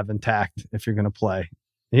ribs to have intact if you're going to play.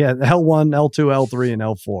 Yeah, L1, L2, L3, and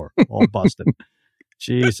L4 all busted.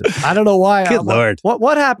 Jesus. I don't know why. Good Lord.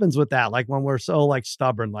 What happens with that? Like when we're so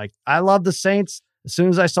stubborn. Like I love the Saints. As soon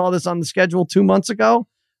as I saw this on the schedule 2 months ago,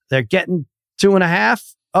 they're getting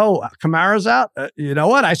 2.5. Oh, Kamara's out. You know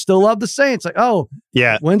what? I still love the Saints. Like, oh,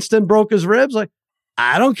 yeah. Winston broke his ribs. Like,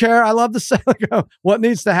 I don't care. I love the Saints. Like, what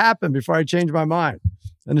needs to happen before I change my mind?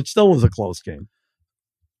 And it still was a close game.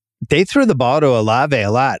 They threw the ball to Olave a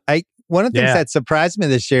lot. One of the things that surprised me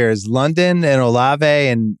this year is London and Olave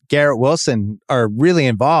and Garrett Wilson are really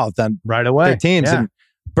involved on right away their teams. Yeah. And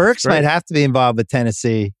Burks might have to be involved with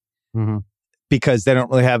Tennessee because they don't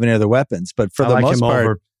really have any other weapons. But for the most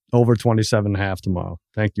part, over 27.5 tomorrow.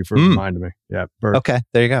 Thank you for reminding me. Yeah. Burks. Okay.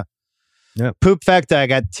 There you go. Yeah. Poop factor. I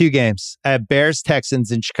got 2 games. I have Bears,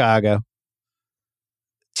 Texans in Chicago.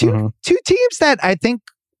 Two teams that I think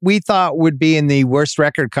we thought would be in the worst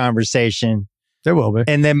record conversation. There will be.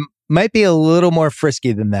 And then might be a little more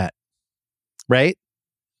frisky than that. Right?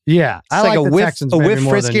 Yeah. It's I like the Texans a whiff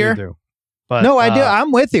more friskier. Than you do. But, no, I do.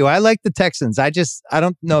 I'm with you. I like the Texans. I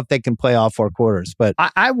don't know if they can play all 4 quarters, but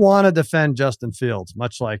I want to defend Justin Fields,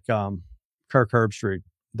 much like Kirk Herbstreit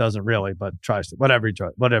doesn't really, but tries to. Whatever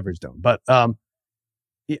he's doing. But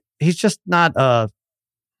he's just not.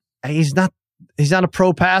 He's not a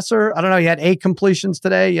pro passer. I don't know. He had 8 completions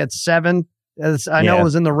today. He had 7. I know it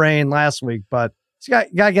was in the rain last week, but you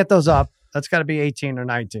got to get those up. That's got to be 18 or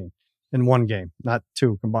 19 in one game, not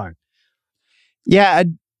 2 combined. Yeah,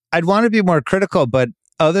 I'd want to be more critical, but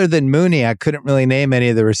other than Mooney, I couldn't really name any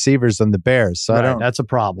of the receivers on the Bears. So that's a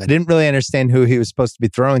problem. I didn't really understand who he was supposed to be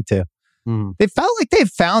throwing to. They felt like they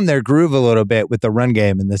found their groove a little bit with the run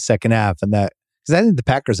game in the second half, and that because I think the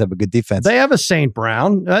Packers have a good defense. They have a St.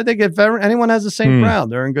 Brown. I think if anyone has a St. Brown,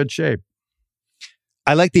 they're in good shape.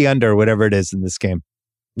 I like the under, whatever it is in this game.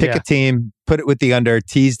 Pick a team, put it with the under,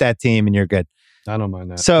 tease that team, and you're good. I don't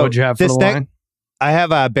mind that. So what'd you have for the line? I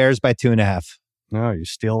have Bears by 2.5. No, you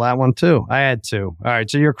steal that one too. I had 2. All right,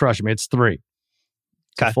 so you're crushing me. It's 3.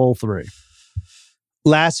 It's a full 3.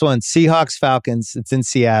 Last one, Seahawks Falcons. It's in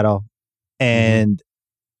Seattle. And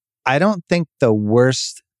I don't think the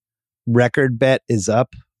worst record bet is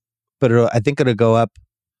up, but I think it'll go up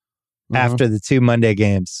after the 2 Monday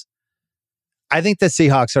games. I think the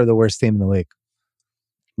Seahawks are the worst team in the league.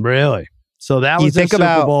 Really? So that was the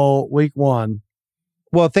Super Bowl week 1.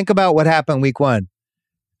 Well, think about what happened week 1.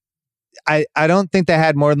 I don't think they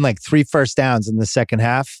had more than like 3 first downs in the second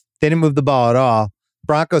half. They didn't move the ball at all.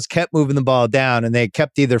 Broncos kept moving the ball down, and they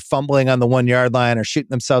kept either fumbling on the 1 yard line or shooting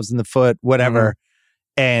themselves in the foot, whatever.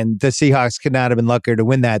 And the Seahawks could not have been luckier to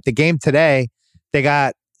win that. The game today, they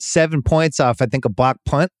got 7 points off, I think, a block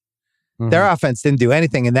punt. Their offense didn't do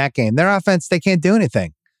anything in that game. Their offense, they can't do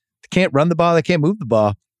anything. They can't run the ball. They can't move the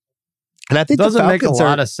ball. And I think it doesn't make a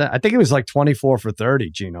lot of sense. I think it was like 24 for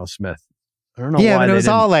 30, Geno Smith. I don't know why but it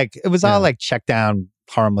was all like check down,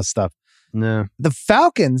 harmless stuff. No. The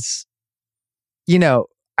Falcons,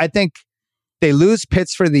 I think they lose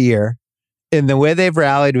Pitts for the year in the way they've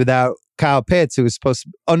rallied without Kyle Pitts, who was supposed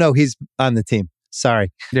to. Oh no, he's on the team.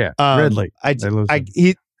 Sorry. Yeah, Ridley.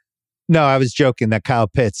 I was joking that Kyle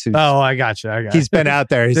Pitts. I got you. He's been out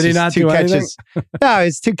there. Did he not 2 do catches? No,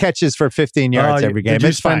 he's 2 catches for 15 yards every game. Did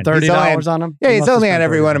you spend $30 on him? Yeah, he's only on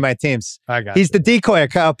every one of my teams. I got He's the decoy of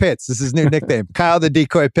Kyle Pitts. This is his new nickname, Kyle the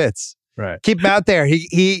Decoy Pitts. Right. Keep him out there.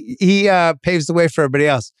 He paves the way for everybody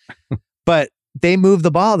else. But they move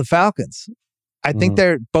the ball, the Falcons. I think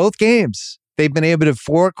they're both games. They've been able to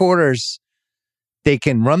 4 quarters. They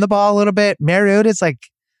can run the ball a little bit. Mariota's like,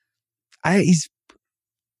 he's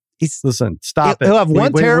listen, stop it. He'll have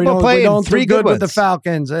one terrible play and 3 good ones. With the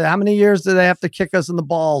Falcons. How many years do they have to kick us in the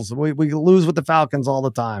balls? We lose with the Falcons all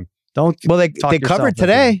the time. They covered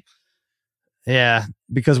today. Yeah,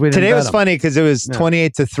 because we didn't today was them. Funny because it was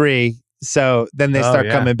 28-3. So then they start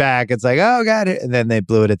coming back. It's like, oh, got it, and then they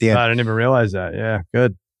blew it at the end. I didn't even realize that. Yeah,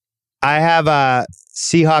 good. I have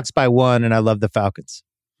Seahawks by 1, and I love the Falcons.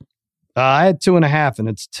 I had 2.5, and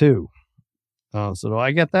it's 2. Oh, so do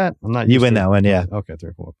I get that? I'm not. You win that one, yeah. Okay,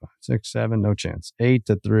 3, 4, 5, 6, 7, no chance.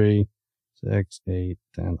 8-3, 6, 8,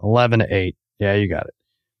 10, 11-8. Yeah, you got it.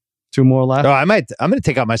 2 more left. Oh, I'm going to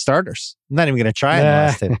take out my starters. I'm not even going to try in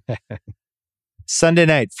the last 2. Sunday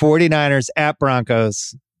night, 49ers at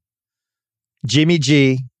Broncos. Jimmy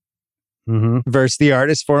G versus the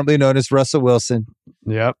artist formerly known as Russell Wilson.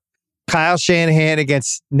 Yep. Kyle Shanahan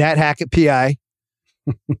against Nat Hackett PI.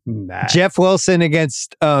 Jeff Wilson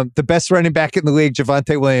against the best running back in the league,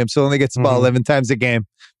 Javonte Williams, who only gets the ball 11 times a game.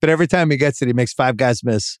 But every time he gets it, he makes 5 guys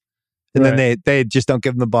miss. And then they just don't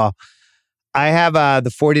give him the ball. I have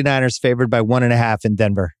the 49ers favored by 1.5 in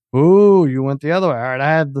Denver. Ooh, you went the other way. All right,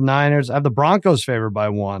 I had the Niners. I have the Broncos favored by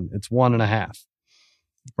 1. It's 1.5.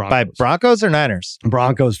 By Broncos or Niners?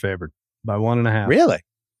 Broncos favored by 1.5. Really?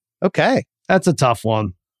 Okay. That's a tough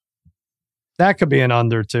one. That could be an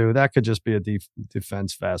under, too. That could just be a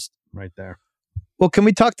defense fest right there. Well, can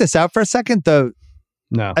we talk this out for a second?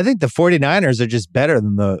 No. I think the 49ers are just better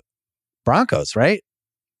than the Broncos, right?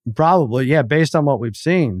 Probably, yeah, based on what we've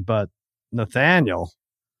seen. But Nathaniel.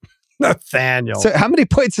 So how many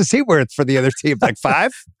points is he worth for the other team? Like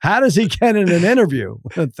 5? How does he get in an interview,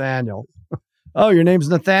 Nathaniel? Oh, your name's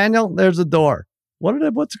Nathaniel? There's the door.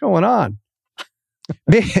 What's going on?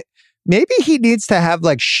 Maybe he needs to have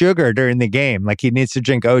like sugar during the game. Like he needs to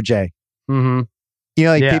drink OJ.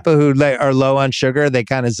 Mm-hmm. People who are low on sugar, they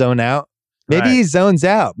kind of zone out. Maybe he zones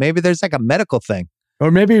out. Maybe there's like a medical thing.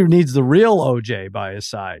 Or maybe he needs the real OJ by his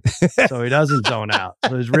side so he doesn't zone out.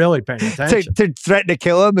 So he's really paying attention. to threaten to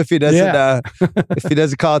kill him if he doesn't if he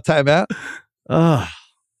doesn't call a timeout.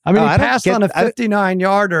 He passed on a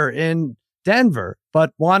 59-yarder in Denver,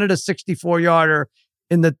 but wanted a 64-yarder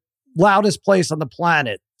in the loudest place on the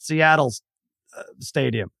planet, Seattle's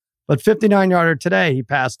stadium. But 59-yarder today, he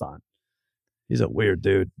passed on. He's a weird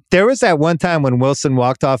dude. There was that one time when Wilson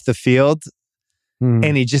walked off the field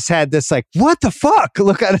and he just had this like, what the fuck?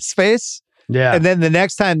 Look at his face. Yeah. And then the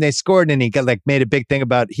next time they scored and he got like made a big thing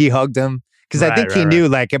about he hugged him. Because I think he knew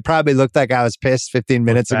like it probably looked like I was pissed 15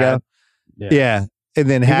 minutes ago. Yeah. And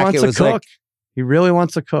then Hackett was like, he really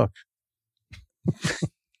wants to cook.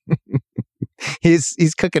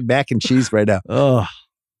 He's cooking mac and cheese right now.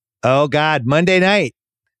 Oh God, Monday night.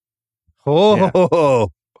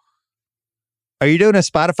 Are you doing a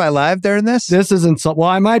Spotify Live during this? This isn't well.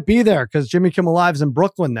 I might be there because Jimmy Kimmel Live's in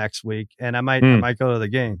Brooklyn next week, and I might go to the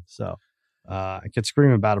game. So I could scream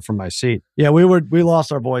about it from my seat. Yeah, we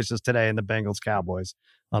lost our voices today in the Bengals Cowboys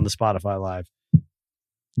on the Spotify Live.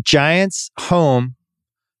 Giants home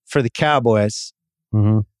for the Cowboys.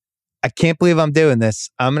 I can't believe I'm doing this.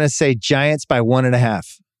 I'm going to say Giants by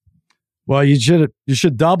 1.5. Well, you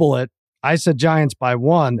should double it. I said Giants by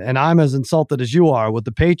 1, and I'm as insulted as you are with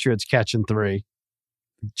the Patriots catching 3.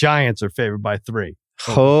 Giants are favored by 3.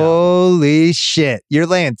 Holy shit. You're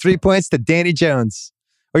laying 3 points to Danny Jones.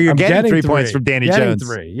 Or you're getting 3 points from Danny Jones.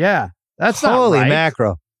 3, yeah. That's Holy not right.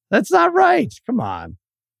 mackerel. That's not right. Come on.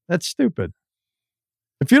 That's stupid.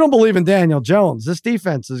 If you don't believe in Daniel Jones, this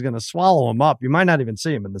defense is going to swallow him up. You might not even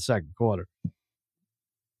see him in the second quarter.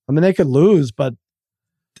 I mean, they could lose, but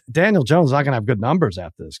Daniel Jones is not going to have good numbers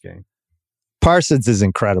after this game. Parsons is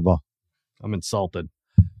incredible. I'm insulted.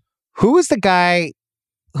 Who was the guy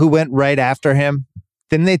who went right after him?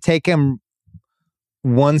 Didn't they take him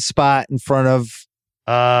one spot in front of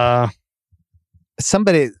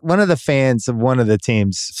somebody, one of the fans of one of the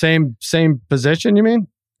teams? Same position, you mean?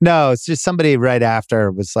 No, it's just somebody right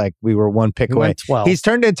after was like, we were one pick away. 12. He's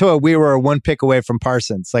turned into we were one pick away from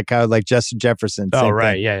Parsons, like how like Justin Jefferson. Oh,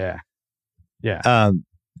 right. Thing. Yeah.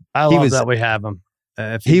 I love that we have him.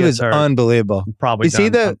 If he was hurt, unbelievable. Probably is he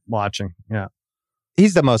watching. Yeah.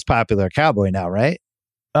 He's the most popular Cowboy now, right?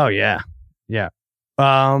 Oh, yeah. Yeah.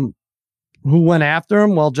 Who went after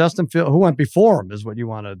him? Well, Justin Fields. Who went before him is what you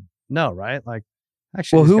want to know, right? Like,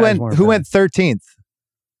 actually, who went 13th?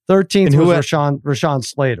 13th was Rashawn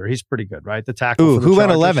Slater. He's pretty good, right? The tackle. Who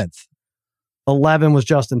went 11th? 11 was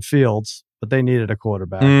Justin Fields, but they needed a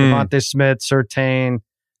quarterback. Devontae Smith, Surtain,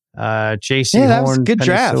 J.C. Horn. That was a good Penny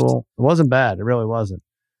draft. Sewell. It wasn't bad. It really wasn't.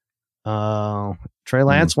 Trey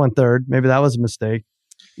Lance went 3rd. Maybe that was a mistake.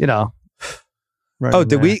 You know. Right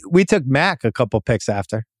we took Mac a couple picks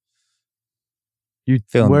after.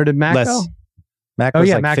 Where did Mac go? Mac was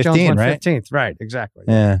like Mac 15, Jones went right? 15th. Right, exactly.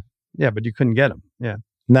 Yeah, but you couldn't get him. Yeah.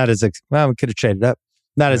 Not as we could have traded up.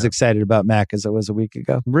 Not as excited about Mac as I was a week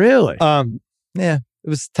ago. Really? Yeah. It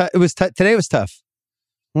was today was tough.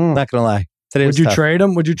 Not gonna lie. Today would you trade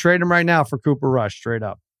him? Would you trade him right now for Cooper Rush straight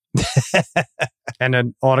up? And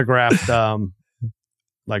an autographed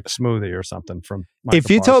like smoothie or something from Michael If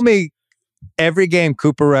you Parsons. told me every game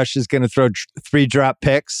Cooper Rush is going to throw 3 drop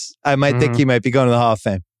picks, I might think he might be going to the Hall of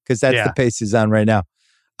Fame because that's the pace he's on right now.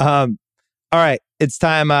 All right, it's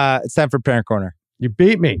time. It's time for Parent Corner. You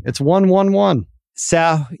beat me. It's 1-1-1.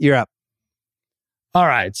 Sal, you're up. All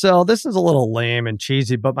right, so this is a little lame and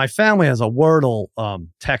cheesy, but my family has a Wordle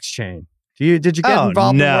text chain. Did you get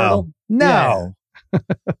involved in Wordle? No. Yeah.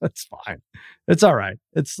 It's fine. It's all right.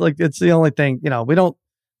 It's the only thing, we don't,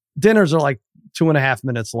 dinners are like 2.5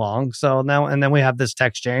 minutes long. So now, and then we have this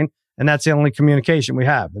text chain, and that's the only communication we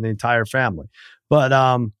have in the entire family. But,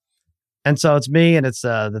 and so it's me and it's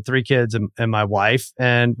the 3 kids and my wife.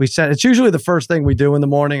 And it's usually the first thing we do in the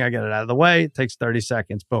morning. I get it out of the way. It takes 30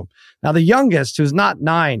 seconds. Boom. Now the youngest, who's not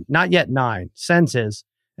yet 9, sends his,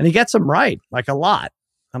 and he gets them right, like a lot.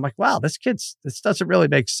 I'm like, wow, this doesn't really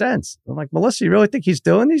make sense. I'm like, Melissa, you really think he's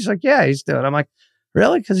doing these? He's like, yeah, he's doing it. I'm like,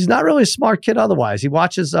 really? Because he's not really a smart kid otherwise. He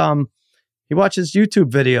watches YouTube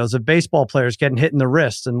videos of baseball players getting hit in the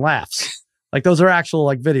wrist and laughs. Like those are actual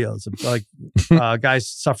like videos of like guys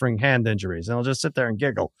suffering hand injuries. And I'll just sit there and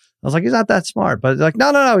giggle. I was like, he's not that smart. But like,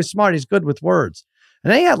 no, he's smart. He's good with words.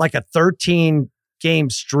 And then he had like a 13 game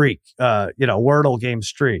streak, Wordle game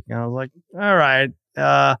streak. And I was like, all right,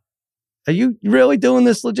 are you really doing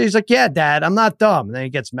this legit? He's like, yeah, Dad, I'm not dumb. And then he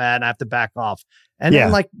gets mad and I have to back off. And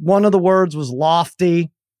then like one of the words was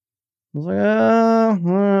lofty. I was like,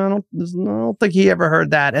 I don't think he ever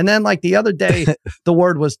heard that. And then like the other day, the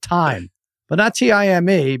word was time, but not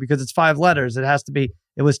TIME because it's 5 letters.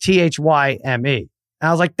 It was THYME. And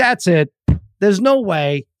I was like, that's it. There's no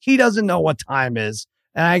way he doesn't know what time is.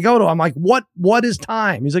 And I go to him, I'm like, what is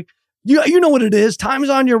time? He's like, you know what it is. Time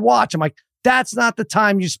is on your watch. I'm like, that's not the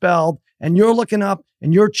time you spelled. And you're looking up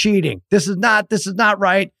and you're cheating. This is not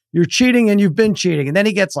right. You're cheating and you've been cheating. And then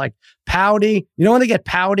he gets like pouty. You know when they get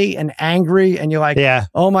pouty and angry and you're like,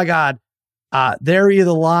 oh my God, they're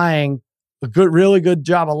either lying, really good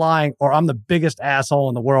job of lying, or I'm the biggest asshole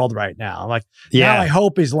in the world right now. I'm like, now I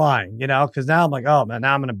hope he's lying, because now I'm like, oh man,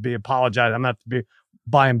 now I'm going to be apologizing. I'm going to have to be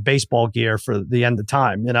buying baseball gear for the end of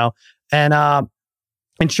time,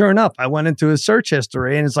 And sure enough, I went into his search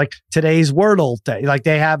history and it's like today's Wordle day. Like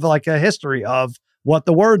they have like a history of what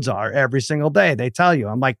the words are every single day. They tell you.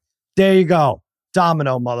 I'm like, there you go.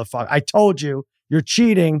 Domino, motherfucker. I told you, you're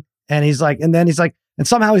cheating. And he's like, and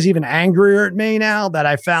somehow he's even angrier at me now that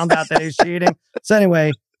I found out that he's cheating. So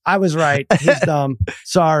anyway, I was right. He's dumb.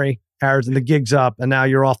 Sorry, Harrison. The gig's up. And now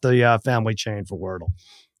you're off the family chain for Wordle.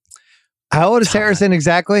 How old is Harrison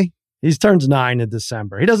exactly? He turns 9 in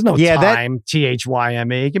December. He doesn't know time,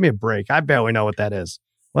 THYME. Give me a break. I barely know what that is.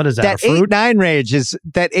 What is that? That a fruit?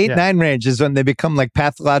 8-9 range is when they become like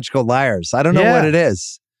pathological liars. I don't know what it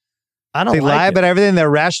is. I don't They like lie it. about everything. Their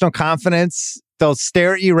rational confidence. They'll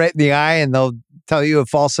stare at you right in the eye and they'll tell you a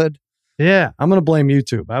falsehood. Yeah, I'm going to blame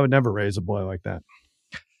YouTube. I would never raise a boy like that.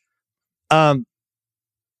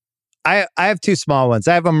 I have two small ones.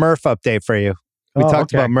 I have a Murph update for you. We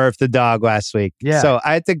talked about Murph the dog last week. Yeah. So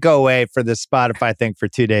I had to go away for the Spotify thing for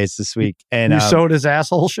 2 days this week. And you sewed his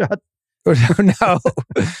asshole shut?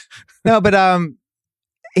 No, but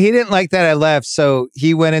he didn't like that I left. So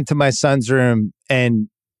he went into my son's room and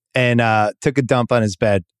took a dump on his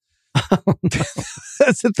bed.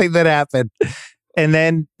 That's the thing that happened. And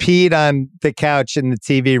then peed on the couch in the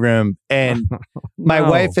TV room. And my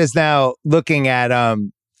wife is now looking at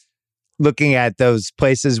those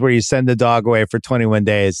places where you send the dog away for 21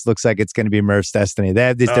 days. Looks like it's going to be Murph's destiny. They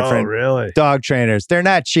have these different dog trainers. They're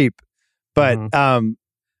not cheap, but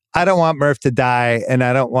I don't want Murph to die, and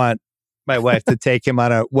I don't want my wife to take him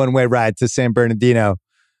on a one-way ride to San Bernardino.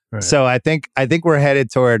 Right. So I think we're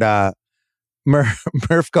headed toward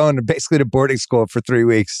Murph going basically to boarding school for 3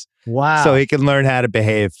 weeks. Wow! So he can learn how to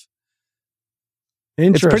behave.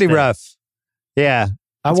 Interesting. It's pretty rough. Yeah.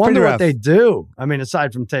 I wonder what they do. I mean,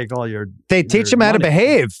 aside from take all your, they teach him how to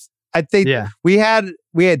behave. I think we had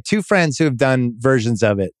 2 friends who have done versions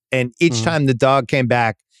of it, and each time the dog came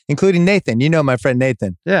back, including Nathan. You know my friend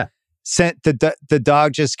Nathan. Yeah. Sent the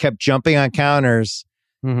dog just kept jumping on counters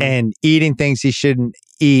and eating things he shouldn't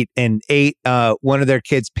eat, and ate one of their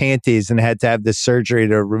kids' panties and had to have this surgery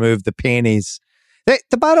to remove the panties.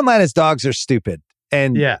 The bottom line is dogs are stupid,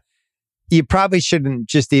 and you probably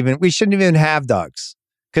shouldn't we shouldn't even have dogs.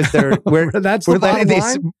 Because we're letting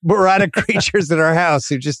these moronic creatures in our house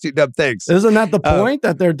who just do dumb things. Isn't that the point,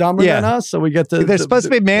 that they're dumber than us? So we get to. They're supposed to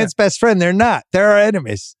be man's best friend. They're not. They're our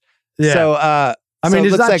enemies. Yeah. So I mean,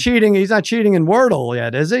 he's not cheating. He's not cheating in Wordle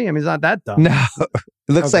yet, is he? I mean, he's not that dumb. No.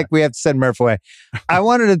 It looks like we have to send Murph away. I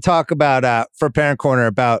wanted to talk about for Parent Corner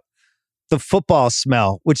about the football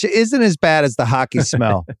smell, which isn't as bad as the hockey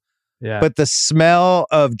smell. But the smell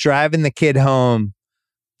of driving the kid home,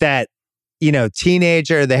 that,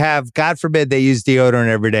 teenager, they have, God forbid they use deodorant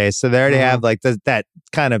every day. So they already have like that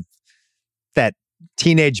kind of, that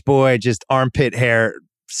teenage boy, just armpit hair,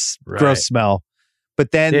 gross smell.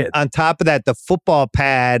 But then on top of that, the football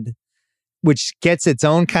pad, which gets its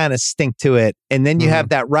own kind of stink to it. And then you have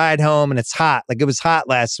that ride home and it's hot. Like it was hot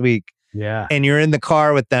last week. Yeah. And you're in the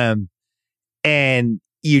car with them and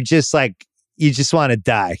you just want to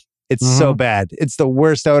die. It's so bad. It's the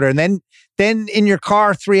worst odor. And then in your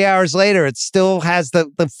car 3 hours later, it still has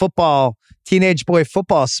the football, teenage boy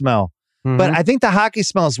football smell. But I think the hockey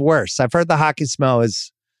smell is worse. I've heard the hockey smell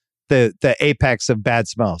is the apex of bad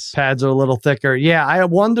smells. Pads are a little thicker. Yeah, I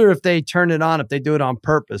wonder if they turn it on, if they do it on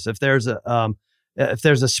purpose. If there's a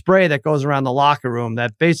spray that goes around the locker room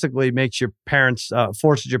that basically makes your parents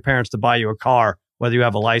forces your parents to buy you a car, whether you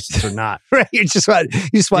have a license or not. Right. You just want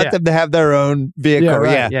them to have their own vehicle. Yeah,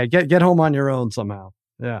 right. Yeah. Get home on your own somehow.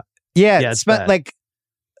 Yeah. Yeah. It's like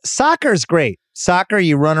soccer is great. Soccer,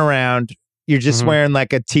 you run around, you're just wearing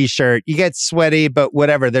like a t-shirt. You get sweaty, but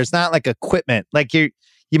whatever. There's not like equipment. Like you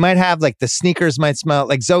might have like the sneakers might smell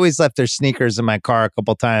like Zoe's left their sneakers in my car a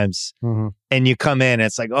couple times. And you come in,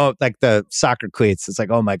 it's like, oh, like the soccer cleats. It's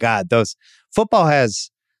like, oh my God, those football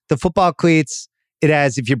has the football cleats. It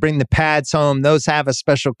has, if you bring the pads home, those have a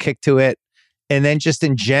special kick to it. And then just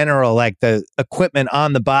in general, like the equipment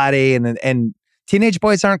on the body and teenage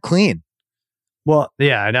boys aren't clean. Well,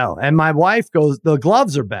 yeah, I know. And my wife goes, the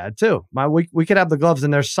gloves are bad too. We could have the gloves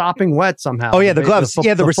and they're sopping wet somehow. Oh yeah, the gloves.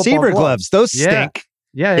 The receiver gloves. Those stink.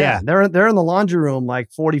 Yeah. They're in the laundry room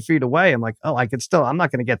like 40 feet away. I'm like, oh, I'm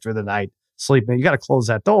not going to get through the night sleeping. You got to close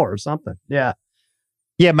that door or something. Yeah.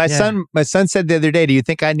 Yeah. My son said the other day, do you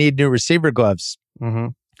think I need new receiver gloves?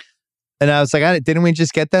 And I was like, didn't we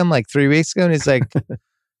just get them like 3 weeks ago? And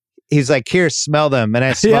he's like, here, smell them. And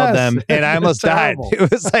I smelled them and I almost died.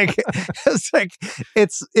 It was like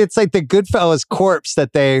it's like the Goodfellas corpse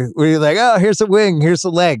that were like, oh, here's a wing, here's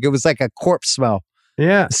a leg. It was like a corpse smell.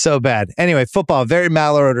 Yeah. So bad. Anyway, football, very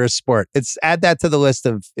malodorous sport. Add that to the list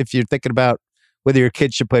of if you're thinking about whether your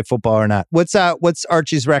kids should play football or not. What's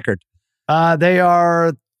Archie's record? They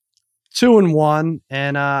are 2-1,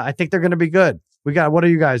 and I think they're going to be good. What are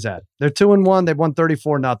you guys at? They're 2-1. They've won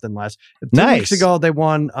 34-0 last. 2 weeks ago, they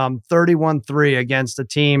won 31-3 against a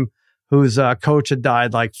team whose coach had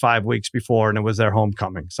died like 5 weeks before, and it was their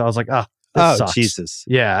homecoming. So I was like, this sucks. Jesus.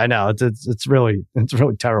 Yeah, I know. It's really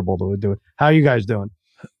terrible to do it. How are you guys doing?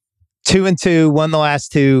 2-2, won the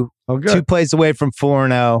last 2. Oh, good. 2 plays away from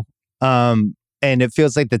 4-0. And it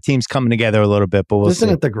feels like the team's coming together a little bit, but we'll see. Isn't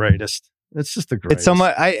it the greatest? It's just the greatest.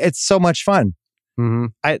 It's so much fun.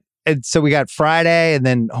 Mm-hmm. And so we got Friday and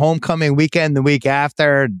then homecoming weekend the week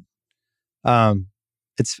after. I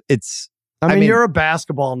mean, you're a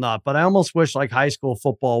basketball nut, but I almost wish like high school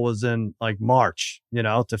football was in like March,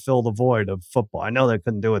 to fill the void of football. I know they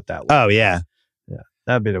couldn't do it that way. Oh yeah. Yeah.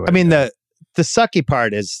 That'd be the way. I mean, the sucky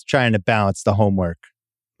part is trying to balance the homework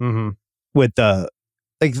with the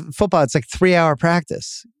football. It's like 3-hour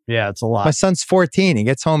practice. Yeah. It's a lot. My son's 14. He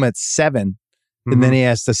gets home at 7 and then he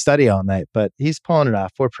has to study all night, but he's pulling it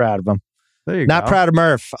off. We're proud of him. Not proud of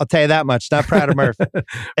Murph. I'll tell you that much. Not proud of Murph.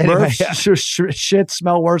 Anyway, shit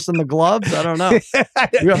smell worse than the gloves. I don't know.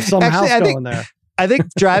 You have some house going there. I think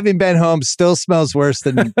driving Ben home still smells worse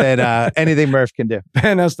than anything Murph can do.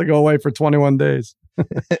 Ben has to go away for 21 days.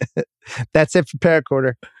 That's it for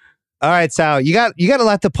Paracorder. All right, Sal, you got a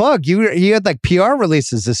lot to plug. You had like PR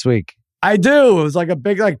releases this week. I do. It was like a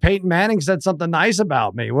big, Peyton Manning said something nice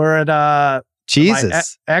about me. We're at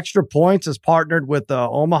Jesus. Extra Points is partnered with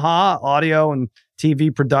Omaha Audio and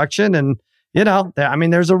TV Production. And,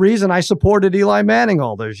 there's a reason I supported Eli Manning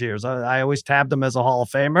all those years. I always tabbed him as a Hall of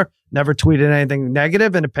Famer, never tweeted anything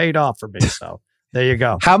negative, and it paid off for me. So there you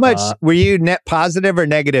go. How much were you net positive or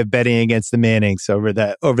negative betting against the Mannings over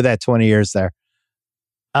that 20 years there?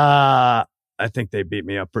 I think they beat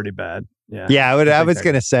me up pretty bad. Yeah. Yeah, I was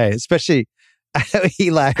going to say, especially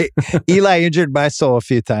Eli injured my soul a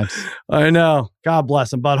few times. I know. God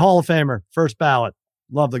bless him. But Hall of Famer, first ballot.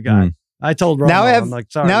 Love the guy. I told Romo, I'm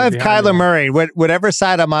like, sorry. Now I have Kyler Murray. Whatever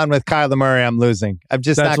side I'm on with Kyler Murray, I'm losing. I'm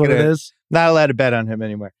just not allowed to bet on him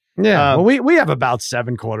anymore. Yeah. Well, we have about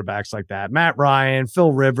 7 quarterbacks like that. Matt Ryan,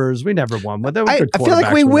 Phil Rivers. We never won. But I feel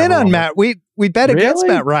like we win on Matt. We bet against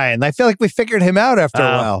Matt Ryan. I feel like we figured him out after a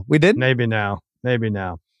while. We didn't? Maybe now.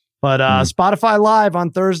 But Spotify Live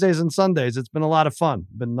on Thursdays and Sundays. It's been a lot of fun.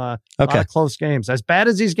 Been a lot of close games. As bad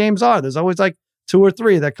as these games are, there's always like 2 or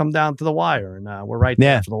 3 that come down to the wire. And we're right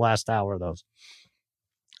there for the last hour of those.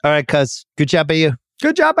 All right, cuz. Good job by you.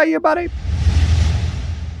 Good job by you, buddy.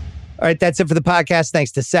 All right, that's it for the podcast.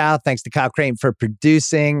 Thanks to Sal. Thanks to Kyle Crane for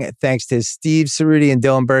producing. Thanks to Steve Cerruti and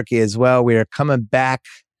Dylan Berkey as well. We are coming back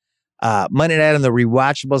Monday night on the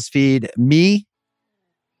Rewatchables feed. Me,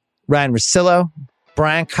 Ryan Russillo,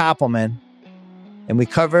 Brian Koppelman, and we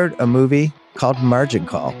covered a movie called Margin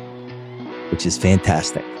Call, which is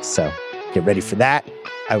fantastic. So get ready for that.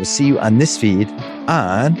 I will see you on this feed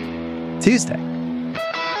on Tuesday.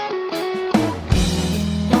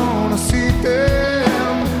 Gonna see